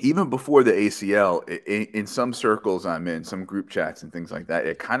even before the ACL, in some circles I'm in, some group chats and things like that,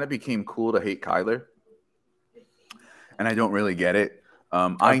 it kind of became cool to hate Kyler. And I don't really get it.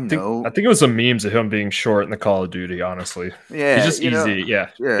 I know. I think it was some memes of him being short in the Call of Duty. Honestly, Yeah, he's just easy. Yeah,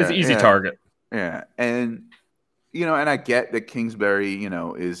 it's an easy target. Yeah, and and I get that Kingsbury,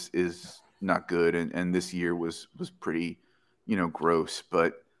 is not good, and this year was pretty, gross.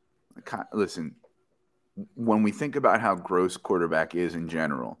 But listen, when we think about how gross quarterback is in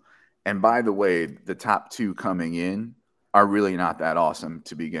general, and by the way, the top two coming in are really not that awesome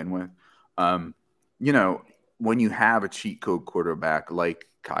to begin with. Um, when you have a cheat code quarterback like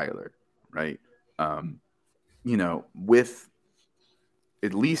Kyler, right? Um, with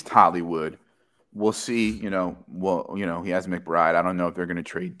at least Hollywood, we'll see. He has McBride. I don't know if they're going to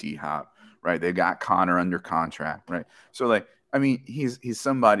trade D Hop, right? They got Connor under contract, right? So, like, I mean, he's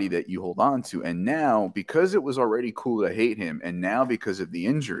somebody that you hold on to. And now, because it was already cool to hate him, and now because of the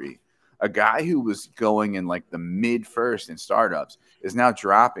injury, a guy who was going in like the mid first in startups is now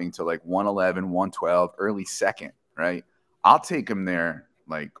dropping to like 111, 112, early second, right? I'll take him there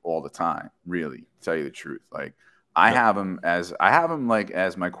like all the time, really, to tell you the truth. Like, I have him as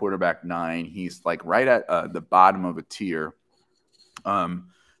my quarterback 9. He's like right at the bottom of a tier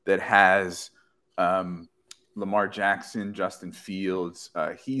that has Lamar Jackson, Justin Fields.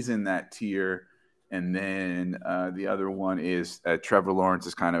 He's in that tier. And then the other one is Trevor Lawrence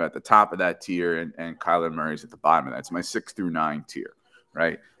is kind of at the top of that tier, and Kyler Murray's at the bottom of that. It's my 6 through 9 tier,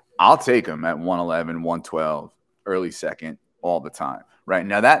 right? I'll take him at 111, 112, early second all the time, right?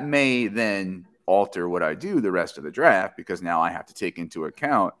 Now, that may then alter what I do the rest of the draft, because now I have to take into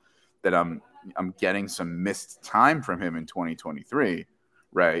account that I'm getting some missed time from him in 2023,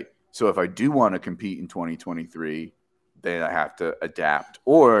 right? So if I do want to compete in 2023, then I have to adapt,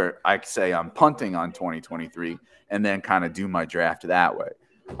 or I say I'm punting on 2023 and then kind of do my draft that way.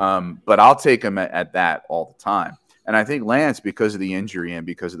 But I'll take him at that all the time. And I think Lance, because of the injury and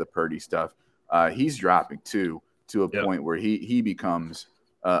because of the Purdy stuff, he's dropping too, to a point where he becomes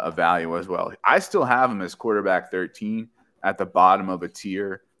a value as well. I still have him as quarterback 13 at the bottom of a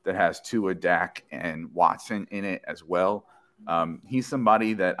tier that has Tua, Dak, and Watson in it as well. He's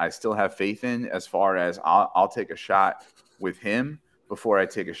somebody that I still have faith in, as far as I'll take a shot with him before I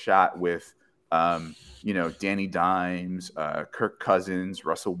take a shot with, Danny Dimes, Kirk Cousins,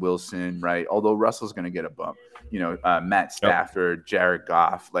 Russell Wilson, right? Although Russell's going to get a bump, Matt Stafford, Jared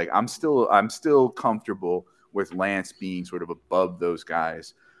Goff. Like, I'm still comfortable with Lance being sort of above those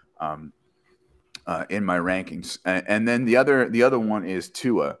guys in my rankings. And then the other one is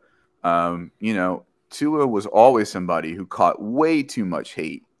Tua. Tua was always somebody who caught way too much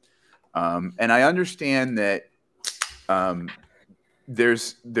hate. And I understand that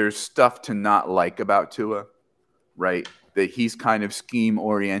there's stuff to not like about Tua, right? That he's kind of scheme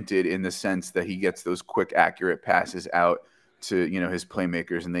oriented in the sense that he gets those quick, accurate passes out to, his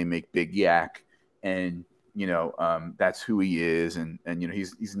playmakers, and they make big yak. And, that's who he is. And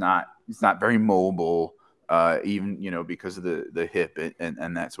he's not very mobile. Even, because of the hip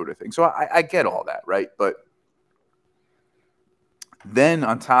and that sort of thing. So I get all that, right? But then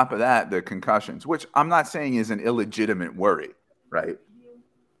on top of that, the concussions, which I'm not saying is an illegitimate worry, right?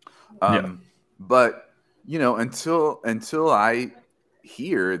 But, until I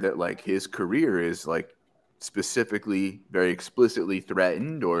hear that, like, his career is, like, specifically very explicitly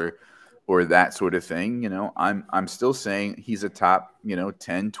threatened or that sort of thing, I'm still saying he's a top,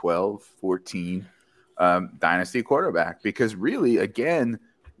 10, 12, 14 dynasty quarterback, because really, again,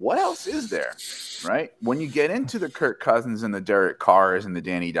 what else is there, right? When you get into the Kirk Cousins and the Derek Carrs and the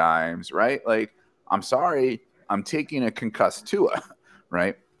Danny Dimes, right? Like, I'm sorry, I'm taking a concussed Tua,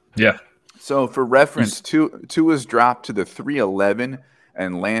 right? Yeah. So for reference, Tua's dropped to the 311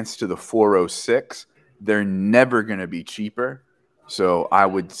 and Lance to the 406. They're never going to be cheaper. So I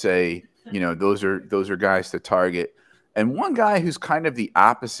would say, those are guys to target. And one guy who's kind of the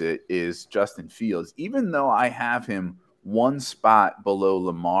opposite is Justin Fields. Even though I have him one spot below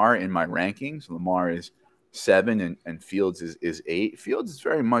Lamar in my rankings, Lamar is 7 and Fields is 8. Fields is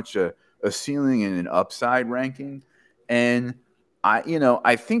very much a ceiling and an upside ranking. And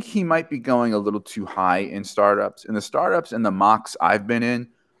I think he might be going a little too high in startups. In the startups and the mocks I've been in,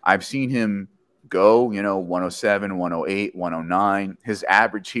 I've seen him go, 107, 108, 109. His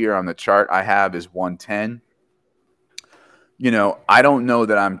average here on the chart I have is 110. I don't know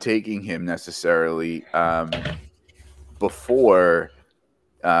that I'm taking him necessarily before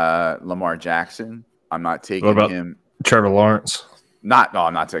Lamar Jackson. I'm not taking him. Trevor Lawrence? I'm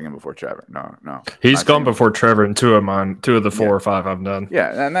not taking him before Trevor. No. He's gone before Trevor in two of the 4 or 5 I've done.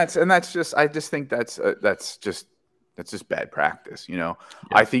 Yeah, and that's just, I just think that's just bad practice. Yeah.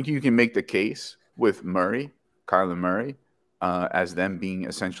 I think you can make the case with Kyler Murray, as them being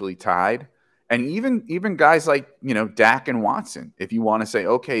essentially tied. And even guys like, Dak and Watson, if you want to say,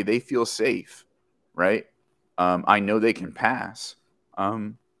 okay, they feel safe, right? I know they can pass.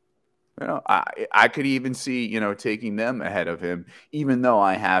 I could even see, taking them ahead of him, even though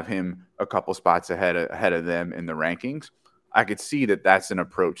I have him a couple spots ahead of them in the rankings. I could see that that's an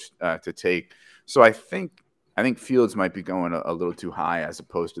approach to take. So I think Fields might be going a little too high as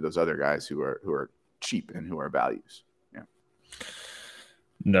opposed to those other guys who are cheap and who are values. Yeah.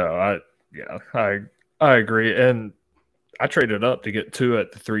 No, I agree. And I traded up to get 2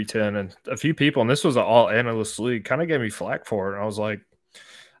 at the 310, and a few people, and this was an all analyst league, kind of gave me flack for it. And I was like,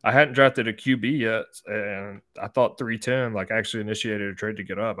 I hadn't drafted a QB yet, and I thought 310, like, actually initiated a trade to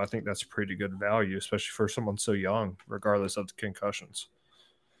get up. I think that's a pretty good value, especially for someone so young, regardless of the concussions.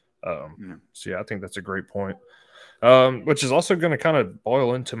 So yeah, I think that's a great point. Which is also going to kind of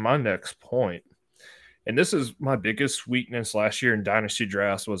boil into my next point. And this is my biggest weakness last year in dynasty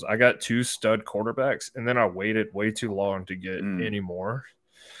drafts was I got 2 stud quarterbacks, and then I waited way too long to get any more.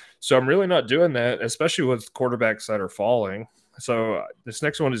 So I'm really not doing that, especially with quarterbacks that are falling. So this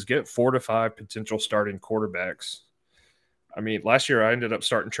next one is get 4 to 5 potential starting quarterbacks. I mean, last year I ended up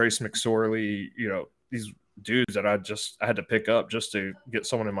starting Trace McSorley, these dudes that I had to pick up just to get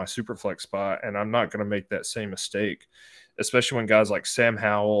someone in my super flex spot. And I'm not going to make that same mistake, especially when guys like Sam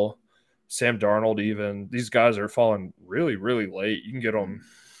Howell, Sam Darnold, even these guys are falling really, really late. You can get them.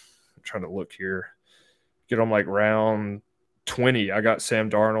 I'm trying to look here. Get them like round 20. I got Sam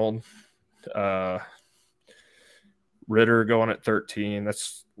Darnold, Ritter going at 13.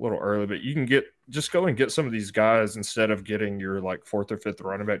 That's a little early, but you can just go and get some of these guys instead of getting your like 4th or 5th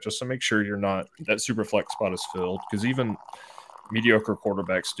running back, just to make sure that super flex spot is filled. Because even mediocre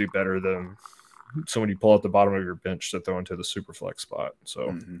quarterbacks do better than someone you pull at the bottom of your bench to throw into the super flex spot.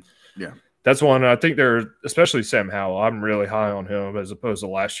 So yeah, that's one. I think especially Sam Howell, I'm really high on him as opposed to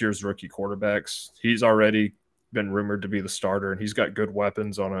last year's rookie quarterbacks. He's already been rumored to be the starter, and he's got good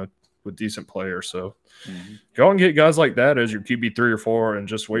weapons with decent players. So go and get guys like that as your QB 3 or 4 and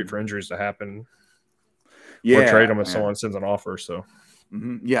just wait for injuries to happen. Or trade them if someone sends an offer. So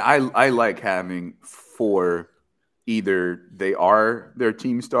yeah, I like having 4, either they are their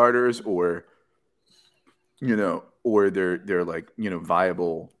team starters or they're like,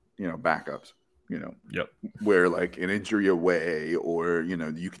 viable, backups, Yep. where like an injury away or,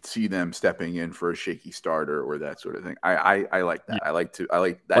 you could see them stepping in for a shaky starter or that sort of thing. I like that. Yeah. I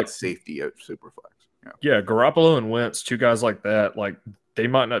like that safety of Superflex. Yeah. Garoppolo and Wentz, 2 guys like that, like they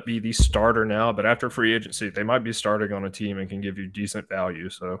might not be the starter now, but after free agency, they might be starting on a team and can give you decent value.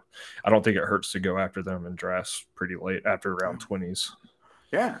 So I don't think it hurts to go after them in drafts pretty late after round 20s.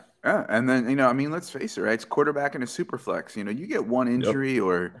 Yeah. Yeah. And then, let's face it, right? It's quarterback and a super flex. You get one injury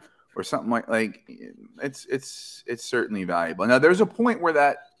or something like it's certainly valuable. Now there's a point where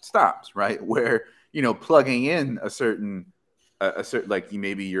that stops, right? Where, plugging in a certain like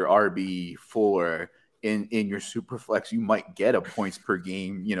maybe your RB4 in your super flex, you might get a points per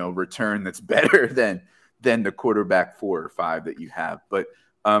game, return that's better than the quarterback 4 or 5 that you have. But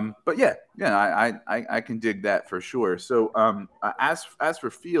yeah, I can dig that for sure. So as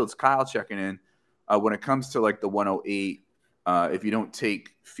for Fields, Kyle checking in, when it comes to like the 108, if you don't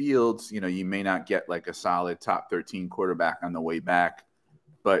take Fields, you may not get like a solid top 13 quarterback on the way back.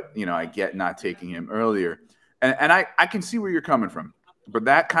 But I get not taking him earlier, and I can see where you're coming from. But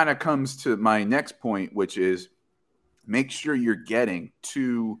that kind of comes to my next point, which is make sure you're getting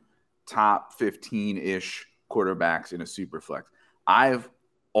 2 top 15-ish quarterbacks in a super flex. I've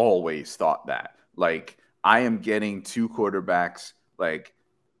always thought that. Like, I am getting 2 quarterbacks, like,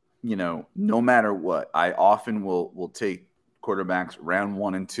 no matter what. I often will take quarterbacks round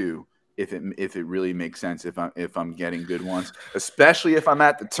 1 and 2 if it really makes sense, if I'm getting good ones, especially if I'm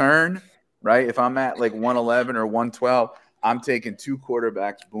at the turn, right? If I'm at like 111 or 112, I'm taking 2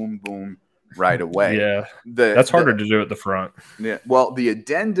 quarterbacks, boom, boom, right away. Yeah, that's harder to do at the front. Yeah. Well, the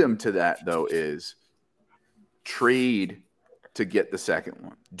addendum to that, though, is trade to get the second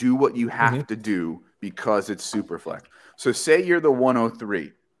one. Do what you have to do because it's super flex. So say you're the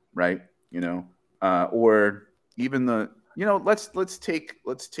 103, right? Or even the, let's take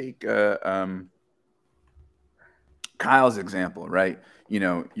Kyle's example, right?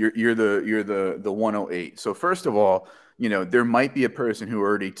 You're the 108. So first of all, there might be a person who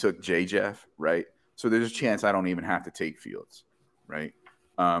already took J-Jeff, right? So there's a chance I don't even have to take Fields, right?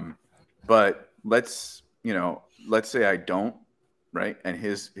 But let's say I don't, right? And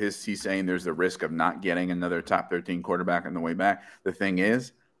he's saying there's a risk of not getting another top 13 quarterback on the way back. The thing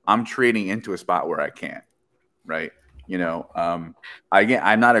is, I'm trading into a spot where I can't, right? I'm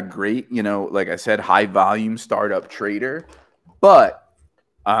not a great, like I said, high volume startup trader, but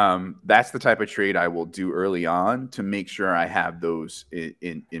That's the type of trade I will do early on to make sure I have those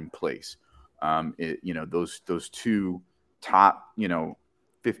in place. Those two top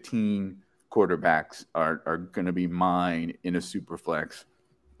 15 quarterbacks are going to be mine in a super flex,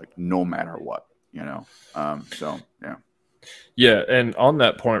 like no matter what. So yeah. Yeah, and on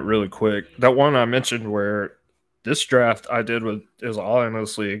that point, really quick, that one I mentioned where this draft I did is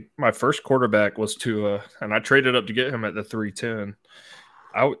honestly my first quarterback was Tua, and I traded up to get him at the 310.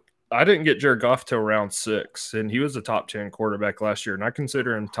 I didn't get Jared Goff till round 6, and he was a top 10 quarterback last year, and I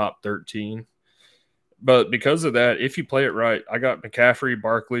consider him top 13. But because of that, if you play it right, I got McCaffrey,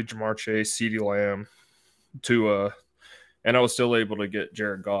 Barkley, Jamar Chase, CeeDee Lamb, Tua, and I was still able to get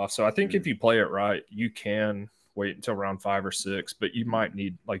Jared Goff. So I think if you play it right, you can wait until round 5 or 6, but you might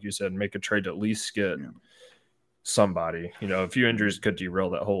need, like you said, make a trade to at least get somebody. A few injuries could derail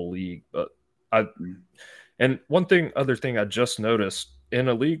that whole league. But and other thing I just noticed in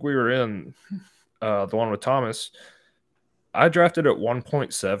a league we were in, the one with Thomas, I drafted at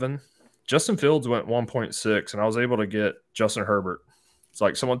 1.7. Justin Fields went 1.6, and I was able to get Justin Herbert. It's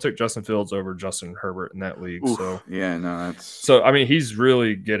like someone took Justin Fields over Justin Herbert in that league. Oof, so yeah, no, that's so. I mean, he's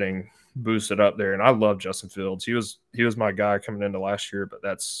really getting boosted up there, and I love Justin Fields. He was my guy coming into last year, but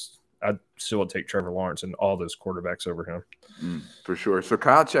I still would take Trevor Lawrence and all those quarterbacks over him. For sure. So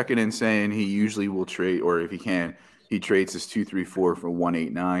Kyle checking in saying he usually will trade, or if he can, he trades his 234 for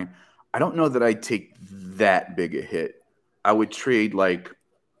 189. I don't know that I'd take that big a hit. I would trade like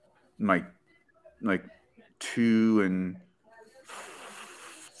 2 and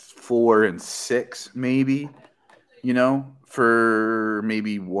 4 and 6 maybe, for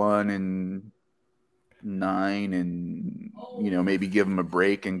maybe 1 and 9 and maybe give him a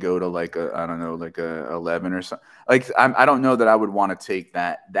break and go to like a 11 or something. Like I don't know that I would want to take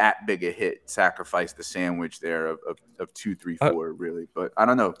that big a hit, sacrifice the sandwich there of 2, 3, 4 really. But I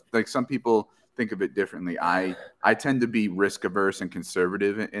don't know. Like some people think of it differently. I tend to be risk averse and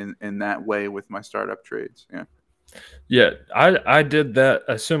conservative in that way with my startup trades. Yeah. Yeah, I did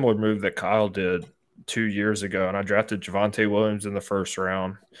a similar move that Kyle did 2 years ago, and I drafted Javonte Williams in the first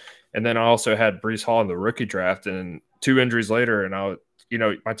round. And then I also had Breece Hall in the rookie draft, and 2 injuries later, and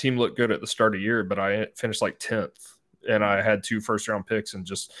my team looked good at the start of the year, but I finished like 10th, and I had 2 first-round picks, and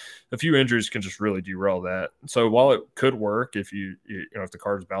just a few injuries can just really derail that. So while it could work if if the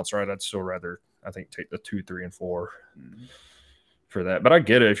cards bounce right, I'd still rather, I think, take the 2, 3, and 4 for that. But I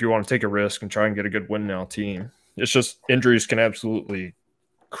get it if you want to take a risk and try and get a good win now team. It's just injuries can absolutely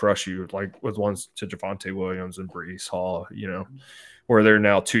crush you, like with ones to Javonte Williams and Breece Hall, where they're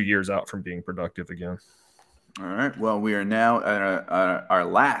now 2 years out from being productive again. All right. Well, we are now at our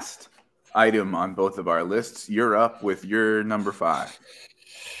last item on both of our lists. You're up with your number 5.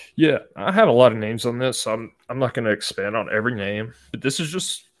 Yeah, I have a lot of names on this. So I'm not going to expand on every name, but this is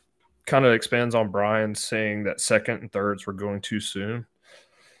just kind of expands on Brian saying that second and thirds were going too soon.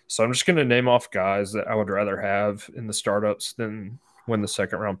 So I'm just going to name off guys that I would rather have in the startups than when the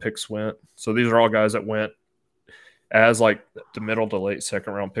second round picks went. So these are all guys that went as like the middle to late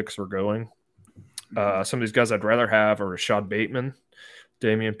second round picks were going. Some of these guys I'd rather have are Rashad Bateman,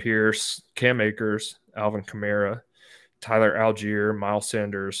 Dameon Pierce, Cam Akers, Alvin Kamara, Tyler Algier, Miles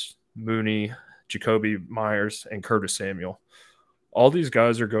Sanders, Mooney, Jacoby Myers, and Curtis Samuel. All these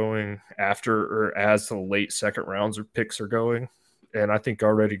guys are going after or as the late second rounds of picks are going. And I think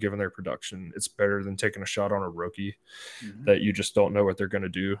already given their production, it's better than taking a shot on a rookie that you just don't know what they're going to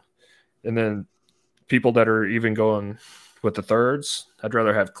do. And then people that are even going with the thirds, I'd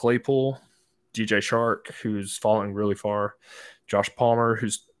rather have Claypool, DJ Shark, who's falling really far, Josh Palmer,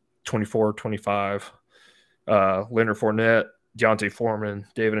 who's 24, 25, Leonard Fournette, Deontay Foreman,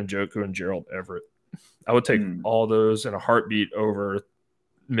 David Njoku, and Gerald Everett. I would take all those in a heartbeat over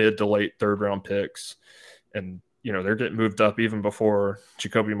mid to late third round picks. And they're getting moved up even before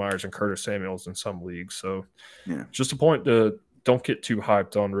Jacoby Myers and Curtis Samuels in some leagues. So just a point to don't get too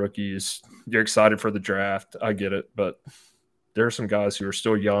hyped on rookies. You're excited for the draft. I get it. But there are some guys who are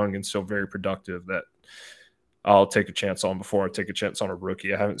still young and still very productive that I'll take a chance on before I take a chance on a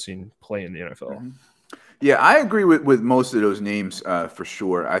rookie I haven't seen play in the NFL. Yeah, I agree with most of those names for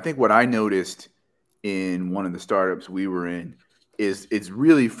sure. I think what I noticed in one of the startups we were in is it's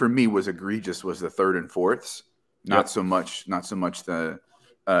really, for me, was egregious was the third and fourths. Not so much the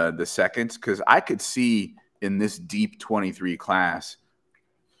seconds, because I could see in this deep 23 class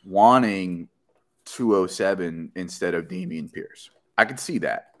wanting 207 instead of Dameon Pierce. I could see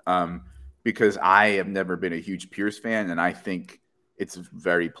that because I have never been a huge Pierce fan, and I think it's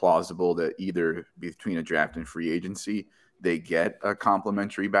very plausible that either between a draft and free agency they get a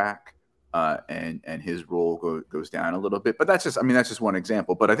complimentary back and his role goes down a little bit. But that's just one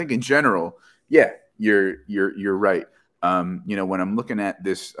example. But I think in general, yeah, you're right. When I'm looking at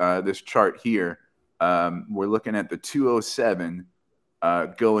this chart here, we're looking at the 207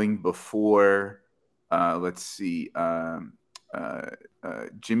 going before. Let's see,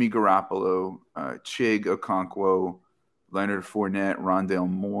 Jimmy Garoppolo, Chig Okonkwo, Leonard Fournette, Rondale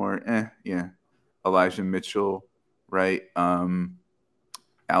Moore, Elijah Mitchell, right?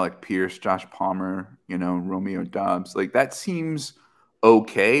 Alec Pierce, Josh Palmer, Romeo Doubs. Like that seems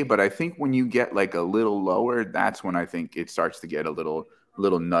okay, but I think when you get like a little lower, that's when I think it starts to get a little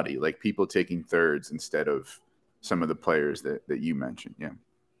nutty. Like people taking thirds instead of some of the players that you mentioned. Yeah.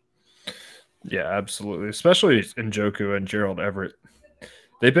 Yeah, absolutely. Especially Njoku and Gerald Everett.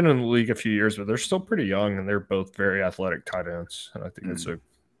 They've been in the league a few years, but they're still pretty young, and they're both very athletic tight ends. And I think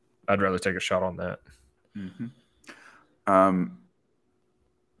I'd rather take a shot on that. Mm-hmm.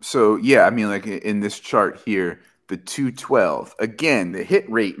 So yeah, I mean, like in this chart here, the 212 again, the hit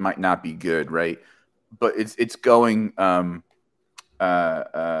rate might not be good, right? But it's going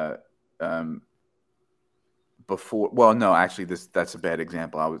before. Well, no, actually, that's a bad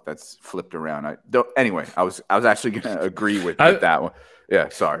example. That's flipped around. Anyway, I was actually going to agree with that one. Yeah,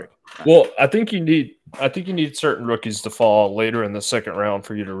 sorry. Well, I think you need certain rookies to fall later in the second round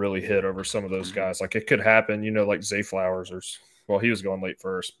for you to really hit over some of those guys. Like it could happen, like Zay Flowers well, he was going late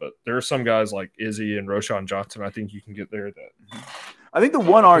first, but there are some guys like Izzy and Roschon Johnson. I think you can get there. I think the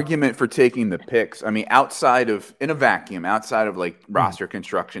one argument for taking the picks, I mean, outside of like roster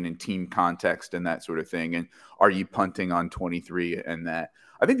construction and team context and that sort of thing, and are you punting on 23 and that,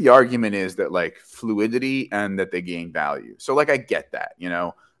 I think the argument is that like fluidity and that they gain value. So like I get that,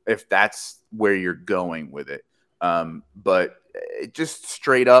 if that's where you're going with it. But it just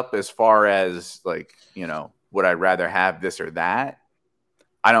straight up as far as like, would I rather have this or that?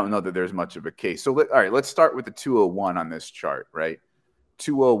 I don't know that there's much of a case. So all right, let's start with the 201 on this chart, right?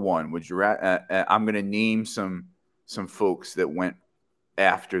 201. Would you I'm going to name some folks that went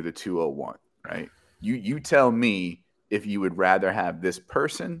after the 201, right? You tell me if you would rather have this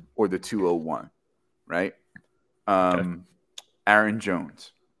person or the 201, right? Okay. Aaron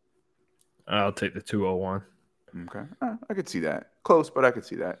Jones. I'll take the 201. Okay. I could see that. Close, but I could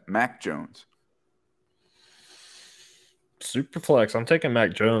see that. Mac Jones. Super flex. I'm taking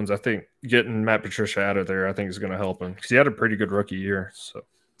Mac Jones. I think getting Matt Patricia out of there, I think is going to help him because he had a pretty good rookie year. So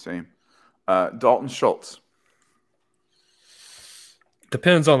same. Dalton Schultz.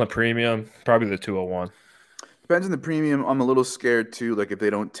 Depends on the premium. Probably the 201. Depends on the premium. I'm a little scared too. Like if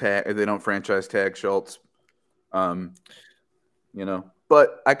they don't franchise tag Schultz, but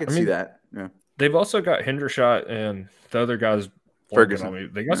I could see that. Yeah. They've also got Hendershot and the other guys. Ferguson.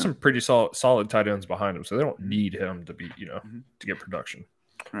 They got some pretty solid tight ends behind him, so they don't need him to be, to get production.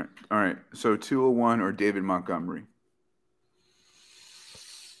 All right. So 201 or David Montgomery.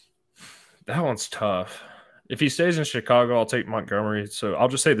 That one's tough. If he stays in Chicago, I'll take Montgomery. So I'll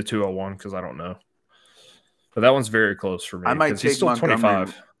just say the 201 because I don't know. But that one's very close for me. I might take he's still Montgomery.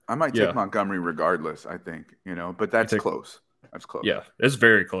 25. I might take Montgomery regardless. I think but that's close. That's close. Yeah, it's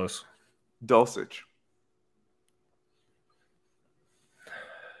very close. Dulcich.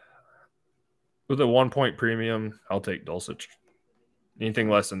 With a 1 point premium, I'll take Dulcich. Anything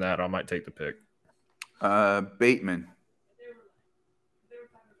less than that, I might take the pick. Bateman.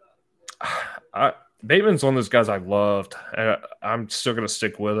 Bateman's one of those guys I loved. I'm still going to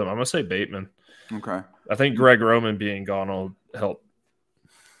stick with him. I'm going to say Bateman. Okay. I think Greg Roman being gone will help.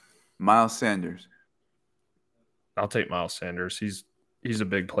 Miles Sanders. I'll take Miles Sanders. He's a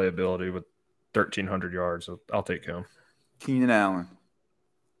big playability with 1,300 yards. So I'll take him. Keenan Allen.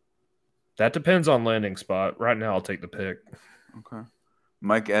 That depends on landing spot. Right now, I'll take the pick. Okay.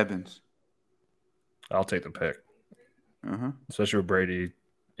 Mike Evans. I'll take the pick. Especially with Brady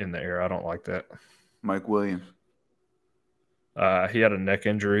in the air. I don't like that. Mike Williams. He had a neck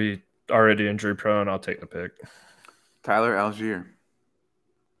injury, already injury prone. I'll take the pick. Tyler Algier.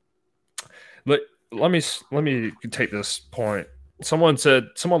 Let me take this point. Someone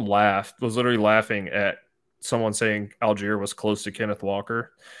was literally laughing at someone saying Algier was close to Kenneth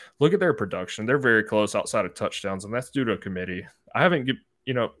Walker. Look at their production. They're very close outside of touchdowns, and that's due to a committee. I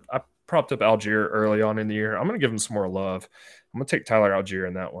propped up Algier early on in the year. I'm going to give him some more love. I'm going to take Tyler Algier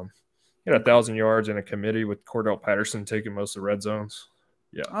in that one. He had 1,000 yards in a committee with Cordell Patterson taking most of the red zones.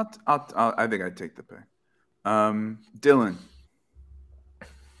 Yeah. I think I'd take the pick. Dylan.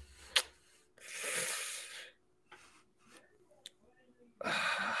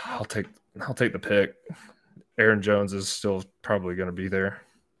 I'll take the pick. Aaron Jones is still probably going to be there.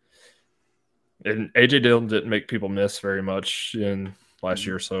 And A.J. Dillon didn't make people miss very much in last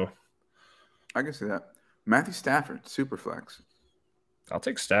year, so I can see that. Matthew Stafford, super flex. I'll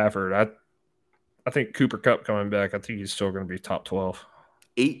take Stafford. I think Cooper Kupp coming back. I think he's still going to be top 12.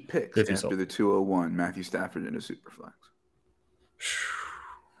 8 picks If he's after the 201. Matthew Stafford in a super flex.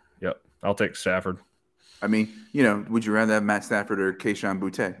 Yep, I'll take Stafford. I mean, would you rather have Matt Stafford or Kayshon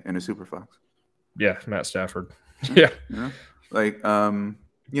Boutte in a super flex? Yeah, Matt Stafford. Yeah.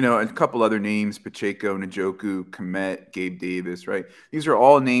 A couple other names, Pacheco, Njoku, Komet, Gabe Davis, right? These are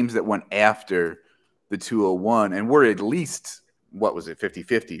all names that went after the 201 and were at least,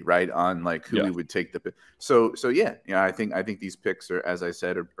 50-50, right? On like who we would take the so yeah, I think these picks are, as I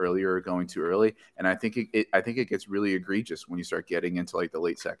said earlier, are going too early. And I think it gets really egregious when you start getting into like the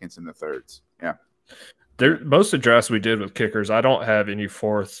late seconds and the thirds. Yeah. Most of the drafts we did with kickers, I don't have any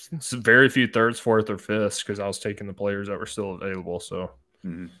fourth, very few thirds, fourth, or fifths because I was taking the players that were still available. So,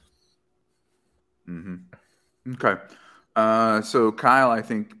 Okay. So Kyle, I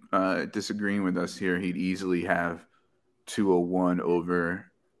think disagreeing with us here, he'd easily have 201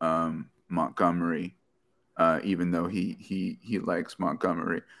 over Montgomery, even though he likes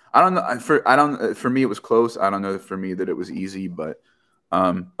Montgomery. I don't know. For me, it was close. I don't know for me that it was easy, but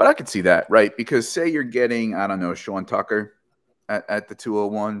I could see that, right? Because say you're getting, I don't know, Sean Tucker at the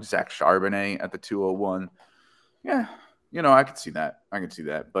 201, Zach Charbonnet at the 201. Yeah, I could see that.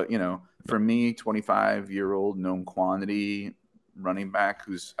 But, for me, 25-year-old known quantity running back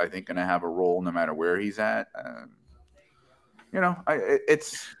who's, I think, going to have a role no matter where he's at.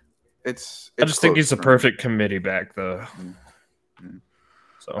 It's I just think he's a perfect committee back, though.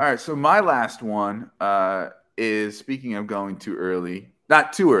 So. All right, so my last one is, speaking of going too early,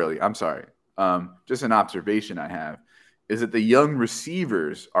 not too early, I'm sorry, just an observation I have, is that the young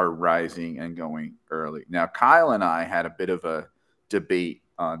receivers are rising and going early. Now, Kyle and I had a bit of a debate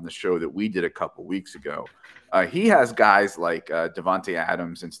on the show that we did a couple weeks ago. He has guys like Devontae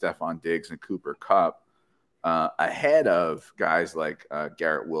Adams and Stephon Diggs and Cooper Kupp ahead of guys like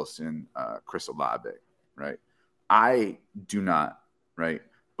Garrett Wilson, Chris Olave, right? I do not, right?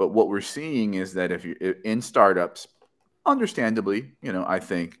 But what we're seeing is that if you're in startups, understandably, I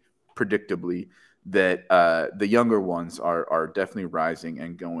think predictably, that the younger ones are definitely rising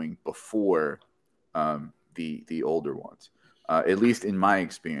and going before the older ones, at least in my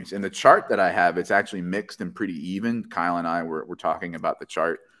experience. In the chart that I have, it's actually mixed and pretty even. Kyle and I were talking about the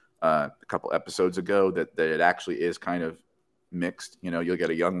chart a couple episodes ago that it actually is kind of mixed. You'll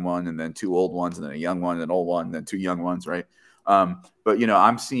get a young one and then 2 old ones and then a young one and an old one and then 2 young ones, right? But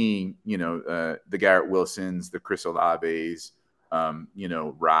I'm seeing the Garrett Wilsons, the Chris Olaves,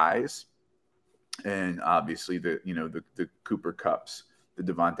 rise, and obviously the Cooper Kupps, the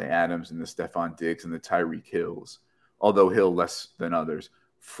Devontae Adams, and the Stephon Diggs and the Tyreek Hills, although Hill less than others,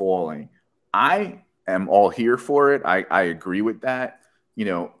 falling. I am all here for it. I agree with that.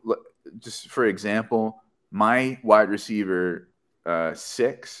 Just for example, my wide receiver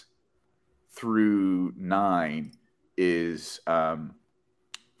 6 through 9 is 5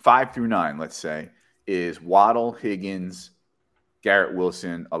 through 9, let's say, is Waddle, Higgins, Garrett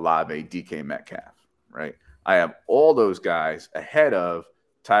Wilson, Olave, DK Metcalf, right? I have all those guys ahead of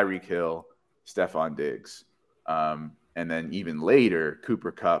Tyreek Hill, Stephon Diggs, and then even later,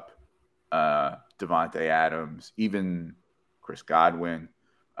 Cooper Kupp, Devontae Adams, even Chris Godwin,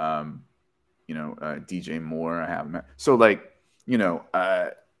 DJ Moore. I have him. So,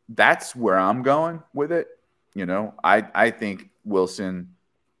 that's where I'm going with it. I think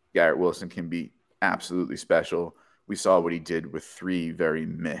Garrett Wilson can be absolutely special. We saw what he did with 3 very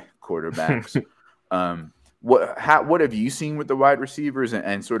meh quarterbacks. What have you seen with the wide receivers,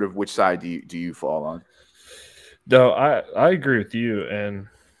 and sort of which side do you fall on? No, I agree with you. And,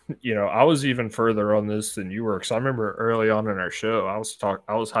 I was even further on this than you were, because I remember early on in our show, I was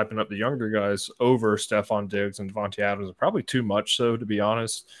hyping up the younger guys over Stephon Diggs and Devontae Adams, probably too much so, to be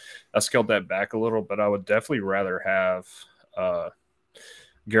honest. I scaled that back a little, but I would definitely rather have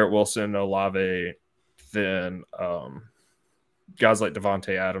Garrett Wilson, Olave, than guys like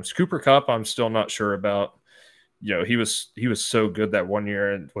Devontae Adams. Cooper Kupp, I'm still not sure about. He was so good that one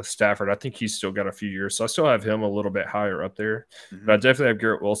year, and with Stafford, I think he's still got a few years. So I still have him a little bit higher up there. Mm-hmm. But I definitely have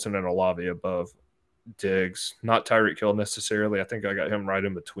Garrett Wilson and Olave above Diggs. Not Tyreek Hill necessarily. I think I got him right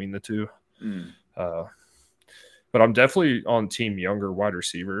in between the two. But I'm definitely on team younger wide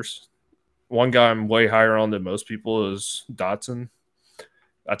receivers. One guy I'm way higher on than most people is Dotson.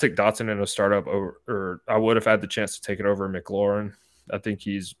 I took Dotson in a startup or I would have had the chance to take it over McLaurin. I think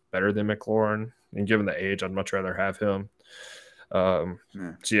he's better than McLaurin. And given the age, I'd much rather have him. So,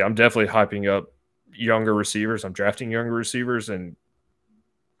 yeah, I'm definitely hyping up younger receivers. I'm drafting younger receivers and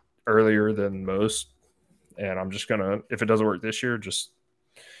earlier than most. And I'm just going to, if it doesn't work this year, just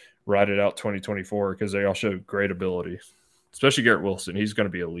ride it out 2024 because they all show great ability, especially Garrett Wilson. He's going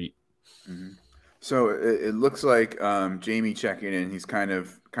to be elite. Mm-hmm. So it looks like Jamie checking in. He's kind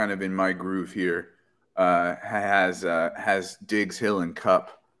of in my groove here. Has Diggs, Hill, and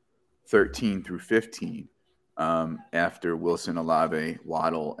Cup 13 through 15 after Wilson, Olave,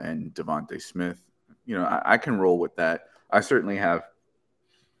 Waddle, and Devontae Smith. You know, I can roll with that. I certainly have.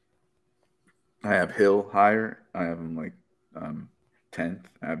 I have Hill higher. I have him like 10th.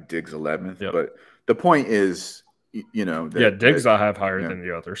 I have Diggs 11th. Yep. But the point is, you know, Diggs I have higher than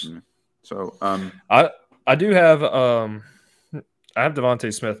the others. Yeah. So I do have I have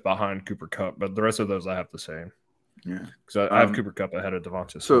Devontae Smith behind Cooper Kupp, but the rest of those I have the same. Yeah, because I have Cooper Kupp ahead of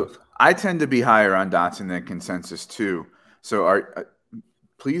Devontae Smith. So I tend to be higher on Dotson than consensus too. So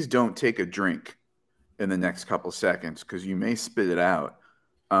please don't take a drink in the next couple seconds because you may spit it out.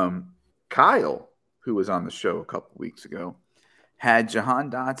 Kyle, who was on the show a couple weeks ago, had Jahan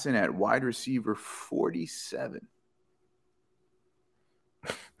Dotson at wide receiver 47.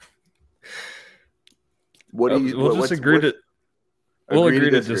 What do you? We'll just agree to. We'll agree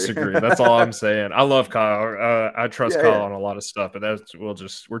to disagree. That's all I'm saying. I love Kyle. I trust Kyle on a lot of stuff, but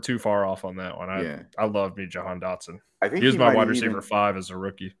we're too far off on that one. I love me Jahan Dotson. I think he was my wide receiver 5 as a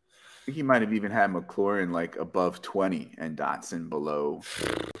rookie. I think he might have even had McLaurin like above 20 and Dotson below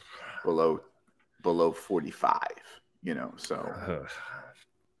 45. You know, so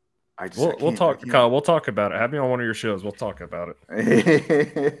we'll talk, Kyle. We'll talk about it. Have me on one of your shows. We'll talk about it.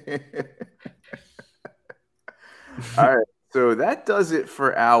 All right, so that does it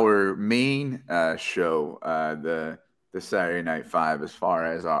for our main show, the Saturday Night Five, as far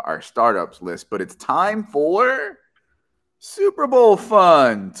as our startups list. But it's time for Super Bowl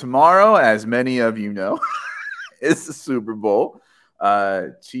fun. Tomorrow, as many of you know, is the Super Bowl.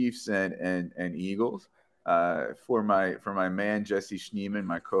 Chiefs and Eagles. For my man Jesse Schneeman,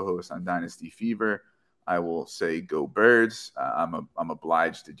 my co-host on Dynasty Fever, I will say go Birds. I'm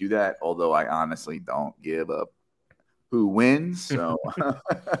obliged to do that, although I honestly don't give up who wins. So,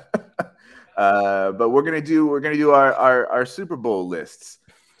 but we're gonna do our Super Bowl lists.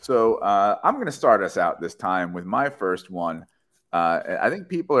 So I'm gonna start us out this time with my first one. I think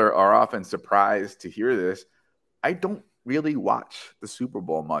people are often surprised to hear this. I don't really watch the Super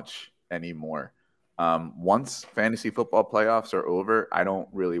Bowl much anymore. Once fantasy football playoffs are over, I don't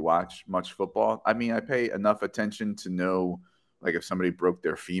really watch much football. I mean, I pay enough attention to know, like, if somebody broke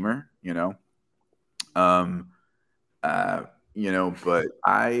their femur, but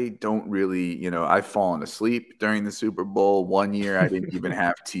I don't really, I've fallen asleep during the Super Bowl. One year I didn't even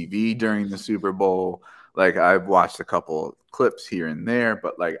have TV during the Super Bowl. Like, I've watched a couple clips here and there,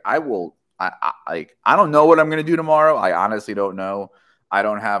 but like I don't know what I'm going to do tomorrow. I honestly don't know. I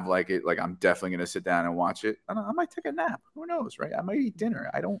don't have I'm definitely going to sit down and watch it. I might take a nap. Who knows, right? I might eat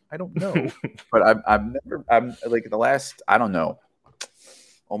dinner. I don't know. But I'm like the last, I don't know,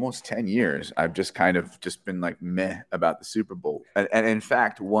 almost 10 years, I've just kind of just been like meh about the Super Bowl. And in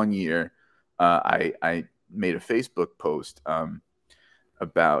fact, one year I made a Facebook post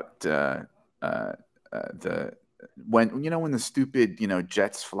about when the stupid,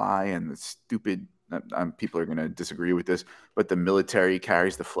 jets fly and the stupid, people are going to disagree with this, but the military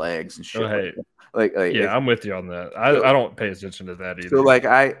carries the flags and shit. Oh, hey. Yeah, I'm with you on that. I don't pay attention to that either. So like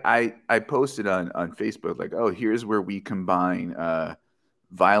I posted on Facebook, like, oh, here's where we combine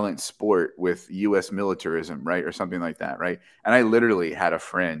violent sport with U.S. militarism, right? Or something like that, right? And I literally had a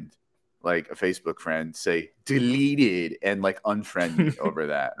friend, like a Facebook friend, say deleted and like unfriend me over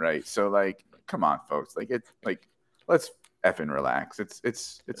that, right? So like, come on, folks. Like, it's like, let's effing relax. It's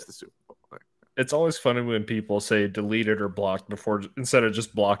the Super Bowl. Like, it's always funny when people say deleted or blocked before, instead of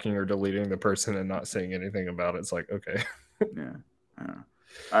just blocking or deleting the person and not saying anything about it. It's like, okay. Yeah. All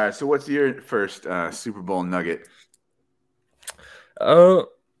right. So what's your first Super Bowl nugget? I'll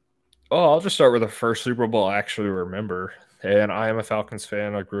just start with the first Super Bowl I actually remember. And I am a Falcons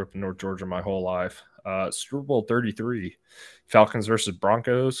fan. I grew up in North Georgia my whole life. Super Bowl 33, Falcons versus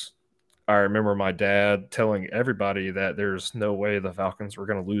Broncos. I remember my dad telling everybody that there's no way the Falcons were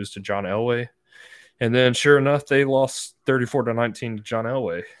going to lose to John Elway. And then sure enough, they lost 34-19 to John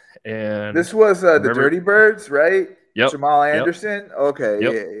Elway. And this was the Dirty Birds, right? Yep. Jamal Anderson. Yep. Okay.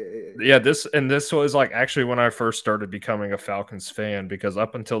 Yep. Yeah. This was like actually when I first started becoming a Falcons fan, because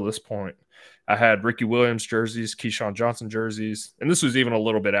up until this point, I had Ricky Williams jerseys, Keyshawn Johnson jerseys, and this was even a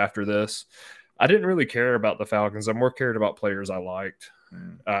little bit after this. I didn't really care about the Falcons. I more cared about players I liked.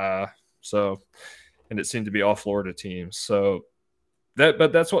 And it seemed to be all Florida teams. So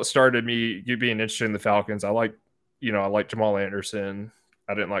that's what started me being interested in the Falcons. I like Jamal Anderson.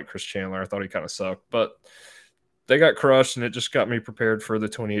 I didn't like Chris Chandler. I thought he kind of sucked, but they got crushed, and it just got me prepared for the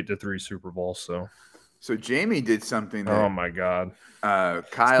 28-3 Super Bowl. So Jamie did something that oh my God.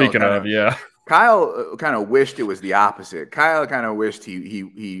 Kyle Speaking of, yeah. Kyle kind of wished it was the opposite. Kyle kind of wished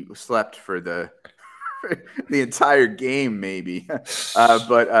he slept for the entire game, maybe.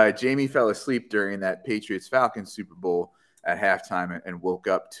 But Jamie fell asleep during that Patriots-Falcons Super Bowl at halftime and woke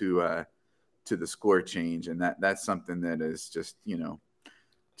up to the score change, and that's something that is just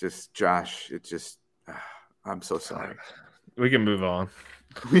just Josh. It just I'm so sorry. We can move on.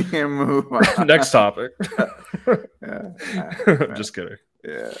 We can move on. Next topic. Yeah. Just kidding.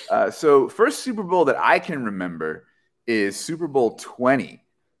 Yeah. So first Super Bowl that I can remember is Super Bowl 20.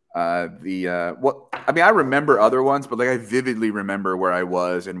 I remember other ones, but like I vividly remember where I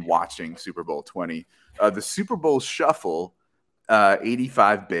was and watching Super Bowl 20. The Super Bowl Shuffle,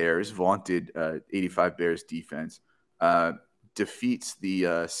 85 Bears, vaunted 85 Bears defense, defeats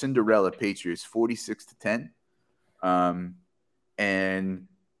the Cinderella Patriots 46-10.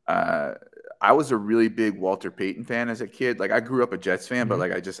 I was a really big Walter Payton fan as a kid. Like I grew up a Jets fan, but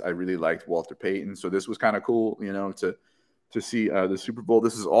like I really liked Walter Payton. So this was kind of cool, to see the Super Bowl.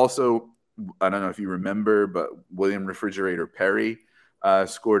 This is also, I don't know if you remember, but William Refrigerator Perry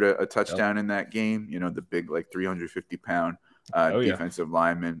scored a touchdown in that game. The big like 350-pound defensive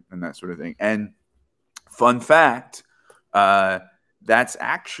lineman and that sort of thing. And fun fact, that's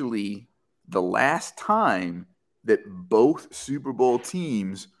actually the last time that both Super Bowl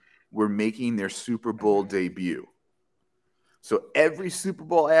teams were making their Super Bowl debut. So every Super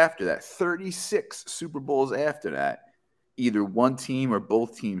Bowl after that, 36 Super Bowls after that, either one team or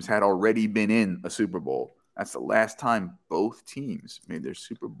both teams had already been in a Super Bowl. That's the last time both teams made their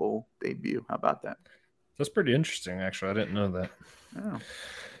Super Bowl debut. How about that? That's pretty interesting, actually. I didn't know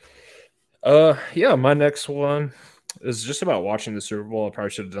that. Yeah. My next one is just about watching the Super Bowl. I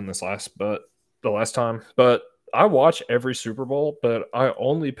probably should have done this the last time. But I watch every Super Bowl, but I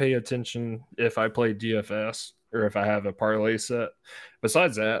only pay attention if I play DFS or if I have a parlay set.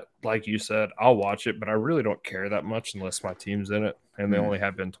 Besides that, like you said, I'll watch it, but I really don't care that much unless my team's in it. And they only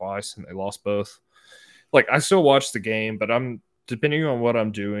have been twice, and they lost both. Like, I still watch the game, but depending on what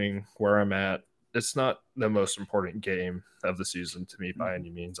I'm doing, where I'm at, it's not the most important game of the season to me by any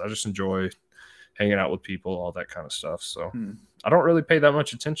means. I just enjoy hanging out with people, all that kind of stuff. So I don't really pay that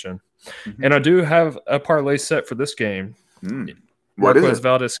much attention. And I do have a parlay set for this game. What is Marquez it?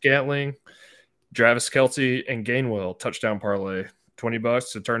 Valdez-Scantling, Travis Kelce, and Gainwell touchdown parlay.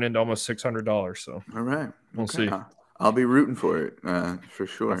 $20 to turn into almost $600. So All right. We'll see. I'll be rooting for it for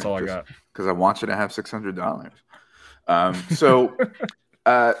sure. That's all I got. Because I want you to have $600. So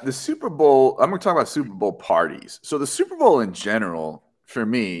the Super Bowl, I'm going to talk about Super Bowl parties. So the Super Bowl in general, for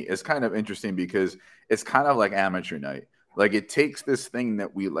me, is kind of interesting because it's kind of like amateur night. Like it takes this thing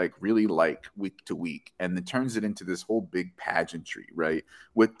that we really like week to week and it turns it into this whole big pageantry, right?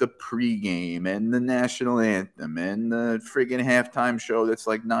 With the pregame and the national anthem and the friggin' halftime show that's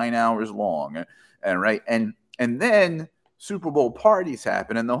like 9 hours long, and then Super Bowl parties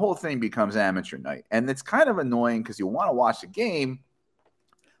happen and the whole thing becomes amateur night. And it's kind of annoying because you want to watch the game,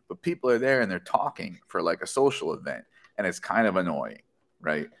 but people are there and they're talking for like a social event, and it's kind of annoying,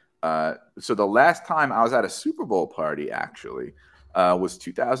 right? So the last time I was at a Super Bowl party actually was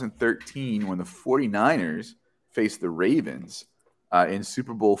 2013 when the 49ers faced the Ravens in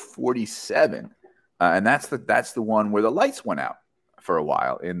Super Bowl 47. And that's the one where the lights went out for a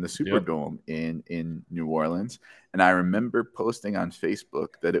while in the Superdome in New Orleans. And I remember posting on Facebook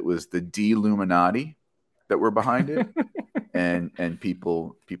that it was the D-Luminati that were behind it. and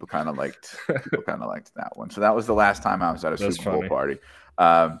people kind of liked that one. So that was the last time I was at a Super Bowl party.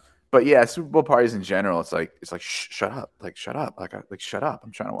 But yeah, Super Bowl parties in general, it's like shut up, shut up, shut up.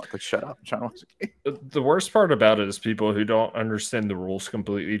 I'm trying to watch, shut up, I'm trying to watch the game. The worst part about it is people who don't understand the rules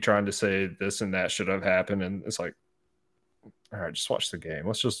completely, trying to say this and that should have happened, and it's like, all right, just watch the game.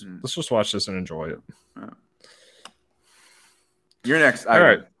 Let's just watch this and enjoy it. Your next, all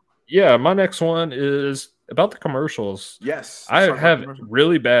right, yeah, my next one is about the commercials. Yes, I have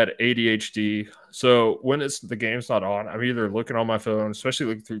really bad ADHD. So when the game's not on, I'm either looking on my phone, especially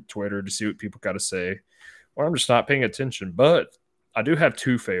looking through Twitter to see what people got to say, or I'm just not paying attention. But I do have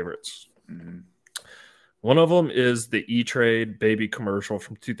two favorites. One of them is the E-Trade baby commercial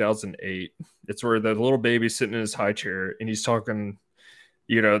from 2008. It's where the little baby's sitting in his high chair and he's talking.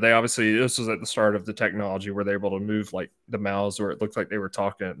 They obviously, this was at the start of the technology where they're able to move like the mouths where it looked like they were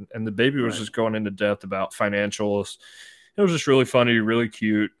talking. And the baby was just going into depth about financials. It was just really funny, really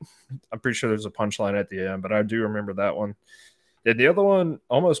cute. I'm pretty sure there's a punchline at the end, but I do remember that one. And the other one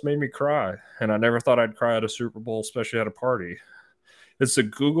almost made me cry. And I never thought I'd cry at a Super Bowl, especially at a party. It's a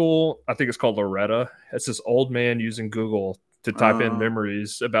Google, I think it's called Loretta. It's this old man using Google to type in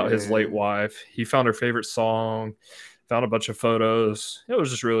memories about his late wife. He found her favorite song, found a bunch of photos. It was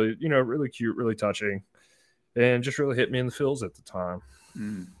just really, really cute, really touching, and just really hit me in the feels at the time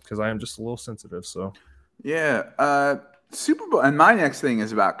because I am just a little sensitive. So, yeah. Super Bowl, and my next thing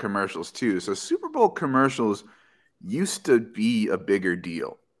is about commercials too. So Super Bowl commercials used to be a bigger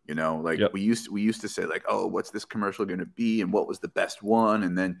deal. We used to say like, oh, what's this commercial going to be, and what was the best one,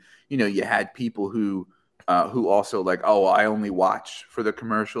 and then you had people who also like, oh, I only watch for the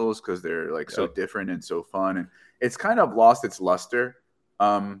commercials because they're like so different and so fun, and it's kind of lost its luster.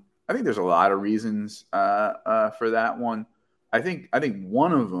 I think there's a lot of reasons for that one. I think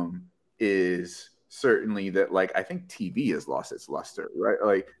one of them is certainly that, like, I think TV has lost its luster,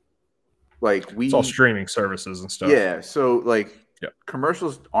 right? It's all streaming services and stuff. Yeah, so like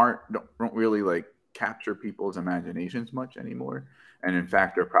commercials don't really like capture people's imaginations much anymore, and in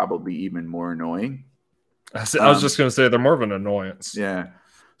fact are probably even more annoying. I was just going to say they're more of an annoyance. Yeah.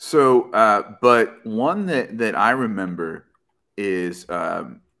 So, but one that I remember is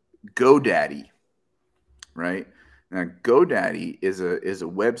GoDaddy, right? Now, GoDaddy is a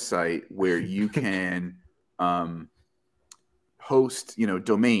website where you can host,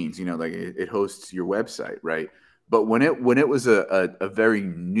 domains. Like it hosts your website, right? But when it was a very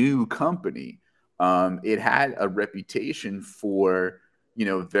new company, it had a reputation for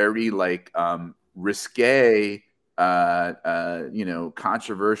very like risque,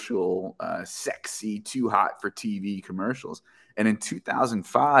 controversial, sexy, too hot for TV commercials. And in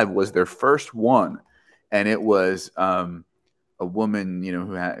 2005 was their first one, and it was a woman, it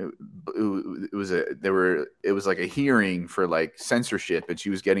was like a hearing for like censorship, and she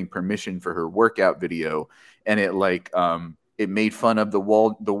was getting permission for her workout video, and it like it made fun of the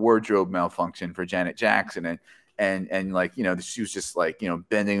wardrobe malfunction for Janet Jackson, and like she was just like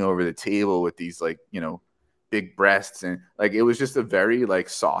bending over the table with these like big breasts, and like it was just a very like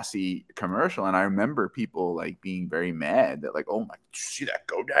saucy commercial. And I remember people like being very mad that like, oh my, did you see that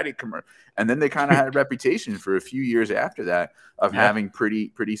GoDaddy commercial? And then they kind of had a reputation for a few years after that of having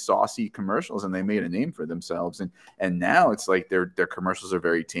pretty saucy commercials, and they made a name for themselves. And now it's like their commercials are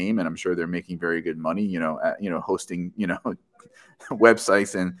very tame, and I'm sure they're making very good money, hosting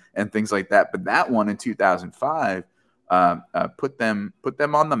websites and things like that. But that one in 2005 put them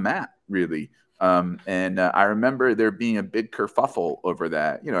on the map, really. And I remember there being a big kerfuffle over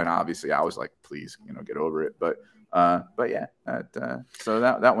that, and obviously I was like, please, get over it. But yeah, so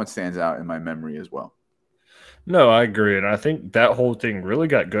that one stands out in my memory as well. No, I agree. And I think that whole thing really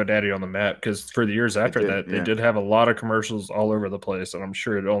got GoDaddy on the map, because for the years after they did have a lot of commercials all over the place. And I'm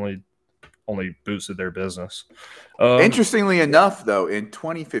sure it only boosted their business. Interestingly enough, though, in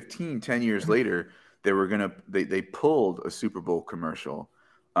 2015, 10 years later, they pulled a Super Bowl commercial.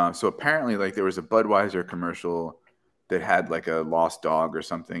 So apparently, like, there was a Budweiser commercial that had like a lost dog or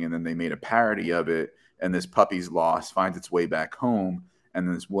something, and then they made a parody of it, and this puppy's lost, finds its way back home, and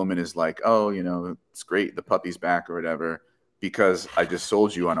then this woman is like, oh, it's great, the puppy's back or whatever, because I just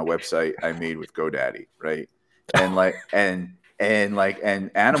sold you on a website I made with GoDaddy, right? And like,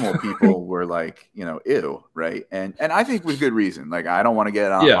 and animal people were like, ew, right? And I think with good reason. Like, I don't want to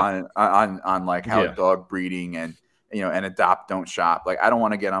get on like how dog breeding and and adopt, don't shop. Like, I don't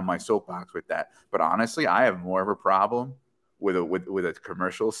want to get on my soapbox with that. But honestly, I have more of a problem with a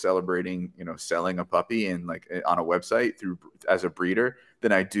commercial celebrating, selling a puppy and like on a website as a breeder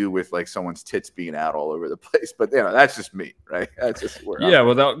than I do with like someone's tits being out all over the place. But that's just me, right? That's just where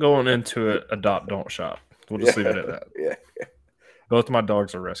without going into it, adopt, don't shop. We'll just leave it at that. Yeah. Both of my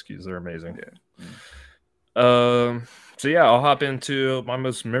dogs are rescues. They're amazing. Yeah. So yeah, I'll hop into my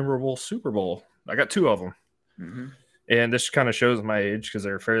most memorable Super Bowl. I got two of them. Mm-hmm. And this kind of shows my age because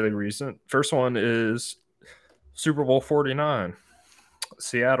they're fairly recent. First one is Super Bowl 49,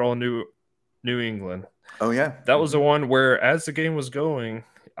 Seattle, New England. Oh yeah, that was the one where, as the game was going,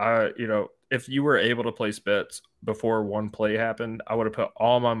 if you were able to place bets before one play happened, I would have put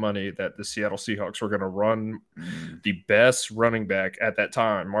all my money that the Seattle Seahawks were going to run the best running back at that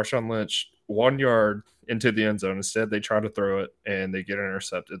time, Marshawn Lynch, 1 yard into the end zone. Instead, they try to throw it and they get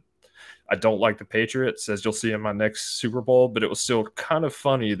intercepted. I don't like the Patriots, as you'll see in my next Super Bowl, but it was still kind of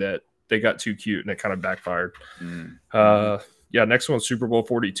funny that they got too cute and it kind of backfired. Next one, Super Bowl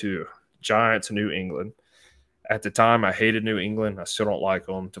 42, Giants, New England. At the time, I hated New England. I still don't like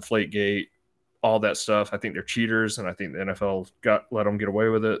them. Deflategate, all that stuff. I think they're cheaters, and I think the NFL let them get away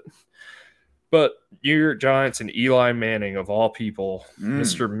with it. But New York Giants and Eli Manning, of all people,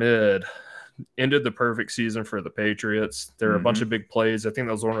 Mr. Mid, ended the perfect season for the Patriots. There were a bunch of big plays. I think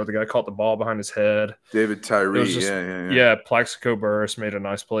that was one where the guy caught the ball behind his head. David Tyree. Yeah, Plaxico Burress made a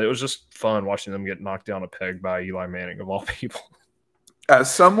nice play. It was just fun watching them get knocked down a peg by Eli Manning, of all people.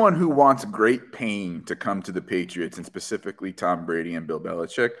 As someone who wants great pain to come to the Patriots, and specifically Tom Brady and Bill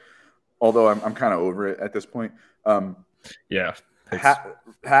Belichick, although I'm kind of over it at this point. Yeah.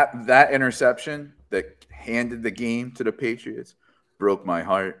 That interception that handed the game to the Patriots broke my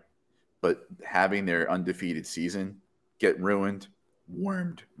heart. But having their undefeated season get ruined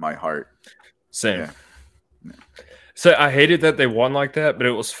warmed my heart. Same. Yeah. So I hated that they won like that, but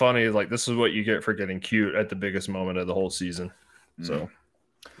it was funny. Like, this is what you get for getting cute at the biggest moment of the whole season. So,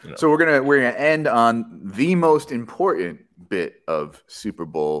 so we're gonna end on the most important bit of Super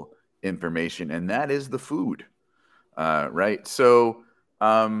Bowl information, and that is the food. Right. So,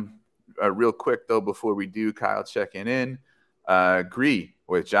 real quick though, before we do, Kyle checking in, agree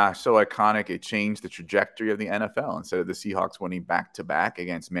with Josh. So iconic, it changed the trajectory of the NFL. Instead of the Seahawks winning back-to-back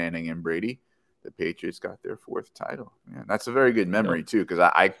against Manning and Brady, the Patriots got their 4th title. Yeah, that's a very good memory too, because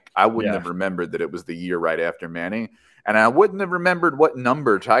I wouldn't have remembered that it was the year right after Manning, and I wouldn't have remembered what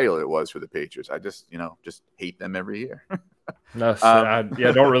number title it was for the Patriots. I just hate them every year. No, I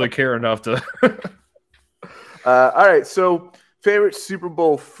don't really care enough to. All right, so favorite Super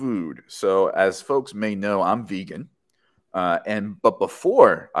Bowl food. So as folks may know, I'm vegan. But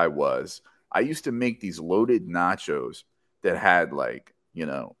before I used to make these loaded nachos that had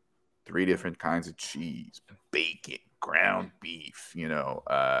 3 different kinds of cheese, bacon, ground beef,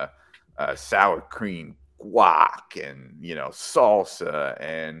 sour cream, guac, and salsa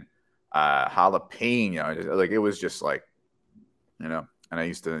and jalapeno. It was just and I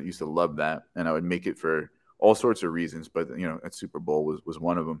used to love that, and I would make it for all sorts of reasons, but at Super Bowl was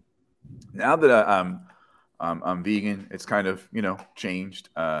one of them. Now that I'm vegan, it's kind of changed.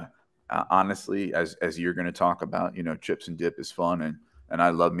 Honestly, as you're going to talk about, chips and dip is fun, and I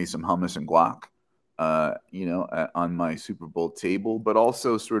love me some hummus and guac, on my Super Bowl table, but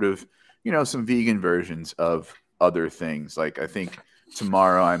also sort of some vegan versions of other things. Like I think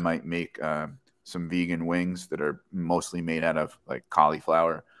tomorrow I might make some vegan wings that are mostly made out of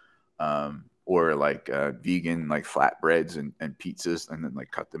cauliflower. Or vegan flatbreads and pizzas, and then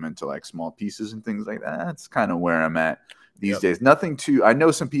cut them into small pieces and things like that. That's kind of where I'm at these days. Nothing too. I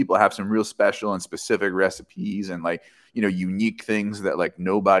know some people have some real special and specific recipes and unique things that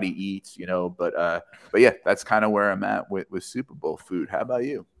nobody eats. But yeah, that's kind of where I'm at with Super Bowl food. How about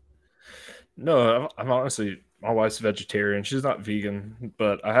you? No, I'm honestly, my wife's vegetarian. She's not vegan,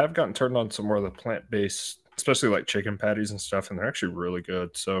 but I have gotten turned on some more of the plant-based, especially chicken patties and stuff, and they're actually really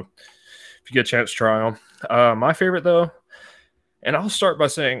good. So if you get a chance, try them. My favorite, though, and I'll start by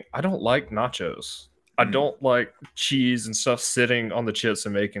saying I don't like nachos. I don't like cheese and stuff sitting on the chips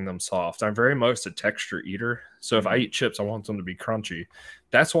and making them soft. I'm very much a texture eater. So if I eat chips, I want them to be crunchy.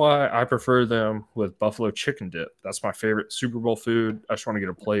 That's why I prefer them with buffalo chicken dip. That's my favorite Super Bowl food. I just want to get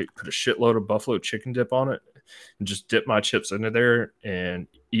a plate, put a shitload of buffalo chicken dip on it, and just dip my chips into there and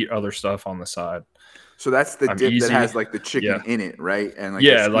eat other stuff on the side. So that's the dip that has the chicken in it, right? And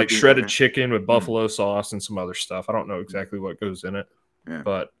shredded chicken with buffalo sauce and some other stuff. I don't know exactly what goes in it,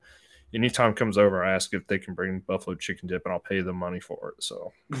 but anytime comes over, I ask if they can bring buffalo chicken dip, and I'll pay them money for it.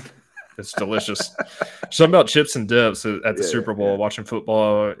 So it's delicious. Something about chips and dips at the Super Bowl, watching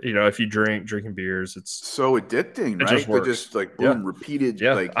football. If you drinking beers, it's so addicting, right? Just works. Just boom, repeated.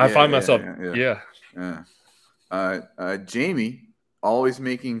 I find myself. Jamie. Always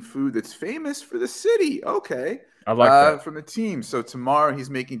making food that's famous for the city. Okay. I like that. From the team. So tomorrow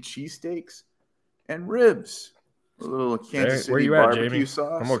he's making cheesesteaks and ribs. A little Kansas City barbecue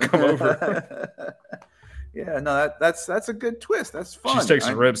sauce. I'm going to come over. Yeah, no, that's a good twist. That's fun. Cheesesteaks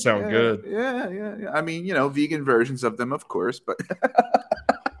and ribs sound good. Yeah. I mean, vegan versions of them, of course, but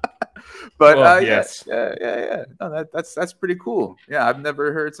yes. Yeah. No, that's pretty cool. Yeah, I've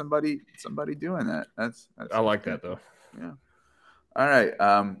never heard somebody doing that. That's I like that though. Yeah. All right,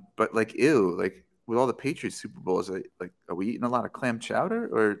 but with all the Patriots Super Bowls, are we eating a lot of clam chowder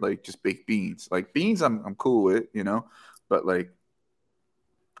or just baked beans? Beans, I'm cool with, but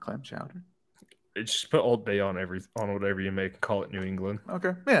clam chowder. Just put Old Bay on whatever you make and call it New England.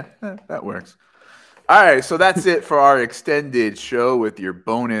 Okay, yeah, that works. All right, so that's it for our extended show with your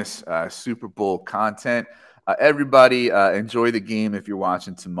bonus Super Bowl content. Everybody, enjoy the game if you're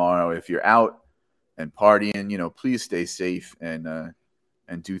watching tomorrow. If you're out and partying, please stay safe and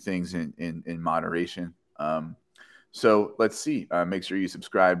do things in moderation. So let's see. Make sure you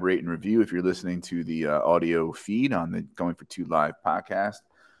subscribe, rate, and review if you're listening to the audio feed on the Going for Two Live podcast.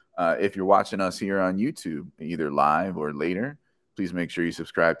 If you're watching us here on YouTube, either live or later, please make sure you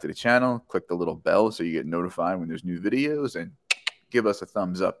subscribe to the channel. Click the little bell so you get notified when there's new videos, and give us a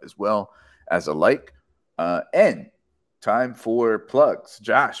thumbs up as well as a like. And time for plugs.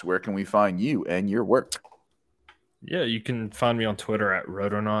 Josh, where can we find you and your work? Yeah, you can find me on Twitter at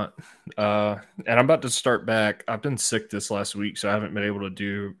Rotonaut. And I'm about to start back. I've been sick this last week, so I haven't been able to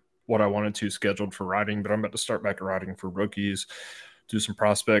do what I wanted to scheduled for writing, but I'm about to start back writing for rookies, do some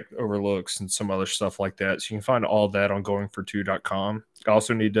prospect overlooks and some other stuff like that. So you can find all that on goingfor2.com. I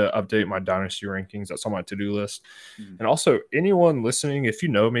also need to update my dynasty rankings. That's on my to-do list. And also, anyone listening, if you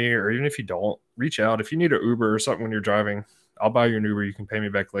know me or even if you don't, reach out. If you need an Uber or something when you're driving, I'll buy you an Uber. You can pay me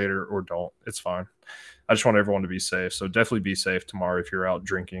back later or don't. It's fine. I just want everyone to be safe. So definitely be safe tomorrow if you're out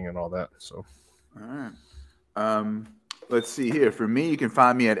drinking and all that. So, all right. Let's see here. For me, you can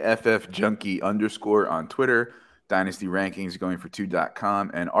find me at ffjunkie_ on Twitter, Dynasty Rankings,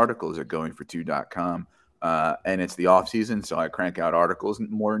 goingfor2.com, and articles at goingfor2.com. And it's the off season, so I crank out articles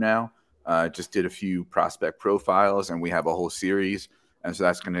more now. Just did a few prospect profiles, and we have a whole series, and so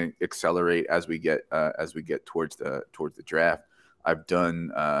that's going to accelerate as we get towards the draft. I've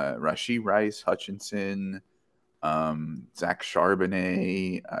done Rashee Rice, Hutchinson, Zach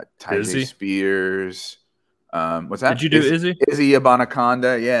Charbonnet, Tyjae Spears. What's that? Did you do Izzy? Izzy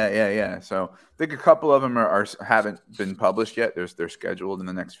Abanaconda. Yeah. So I think a couple of them haven't been published yet. They're scheduled in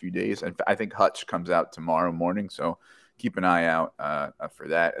the next few days. And I think Hutch comes out tomorrow morning. So keep an eye out for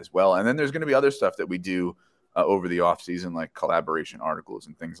that as well. And then there's going to be other stuff that we do over the off season, like collaboration articles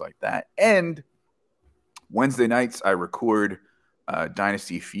and things like that. And Wednesday nights, I record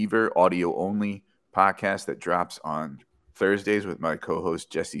Dynasty Fever audio only podcast that drops on Thursdays with my co-host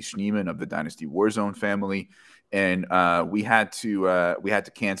Jesse Schneeman of the Dynasty Warzone family, and we had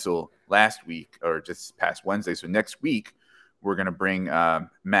to cancel last week or just past Wednesday. So next week we're gonna bring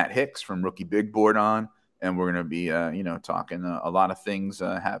Matt Hicks from Rookie Big Board on, and we're gonna be talking a lot of things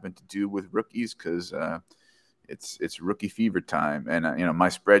having to do with rookies because it's rookie fever time, and my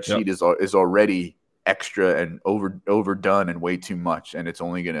spreadsheet is already extra and overdone and way too much, and it's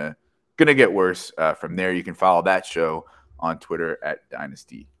only gonna get worse from there. You can follow that show on Twitter at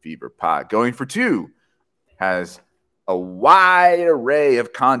Dynasty Fever Pod. Going for Two has a wide array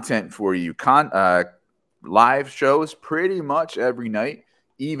of content for you. Live shows pretty much every night,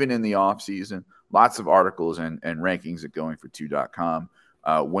 even in the off season. Lots of articles and rankings at goingfor2.com.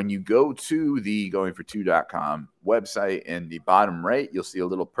 When you go to the goingfor2.com website, in the bottom right, you'll see a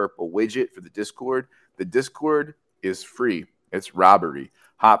little purple widget for the Discord. The Discord is free. It's robbery.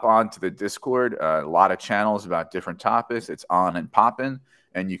 Hop on to the Discord. A lot of channels about different topics. It's on and popping,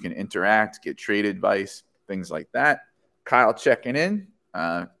 and you can interact, get trade advice, things like that. Kyle checking in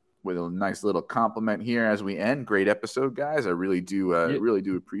with a nice little compliment here as we end. Great episode, guys. I really do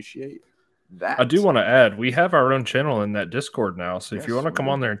appreciate that. I do want to add, we have our own channel in that Discord now. So if you want to come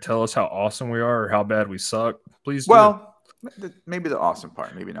on there and tell us how awesome we are or how bad we suck, please do. Well, maybe the awesome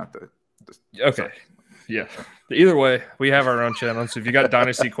part, maybe not the okay. Yeah. Either way, we have our own channel. So if you got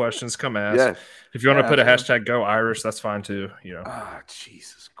Dynasty questions, come ask. Yeah. If you want to put a hashtag Go Irish, that's fine too.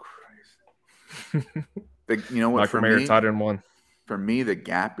 Jesus Christ. You know what? For me, tied in one. For me, the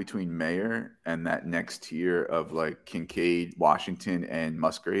gap between Mayer and that next tier of like Kincaid, Washington, and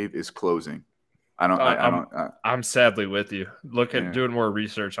Musgrave is closing. I'm sadly with you. Look at doing more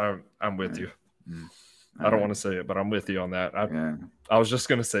research. I'm with you. I don't want to say it, but I'm with you on that. I was just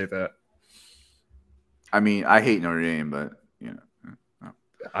going to say that. I mean, I hate Notre Dame, but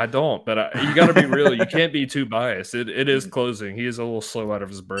I don't. But you got to be real. You can't be too biased. It is closing. He is a little slow out of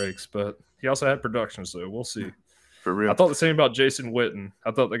his breaks, but he also had production, so we'll see. For real. I thought the same about Jason Witten.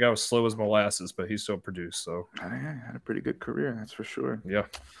 I thought the guy was slow as molasses, but he still produced. So I had a pretty good career, that's for sure. Yeah.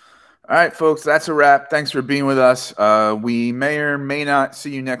 All right, folks, that's a wrap. Thanks for being with us. We may or may not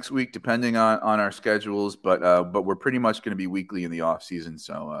see you next week, depending on our schedules, but we're pretty much going to be weekly in the off season.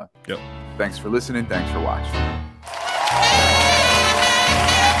 So, Thanks for listening. Thanks for watching.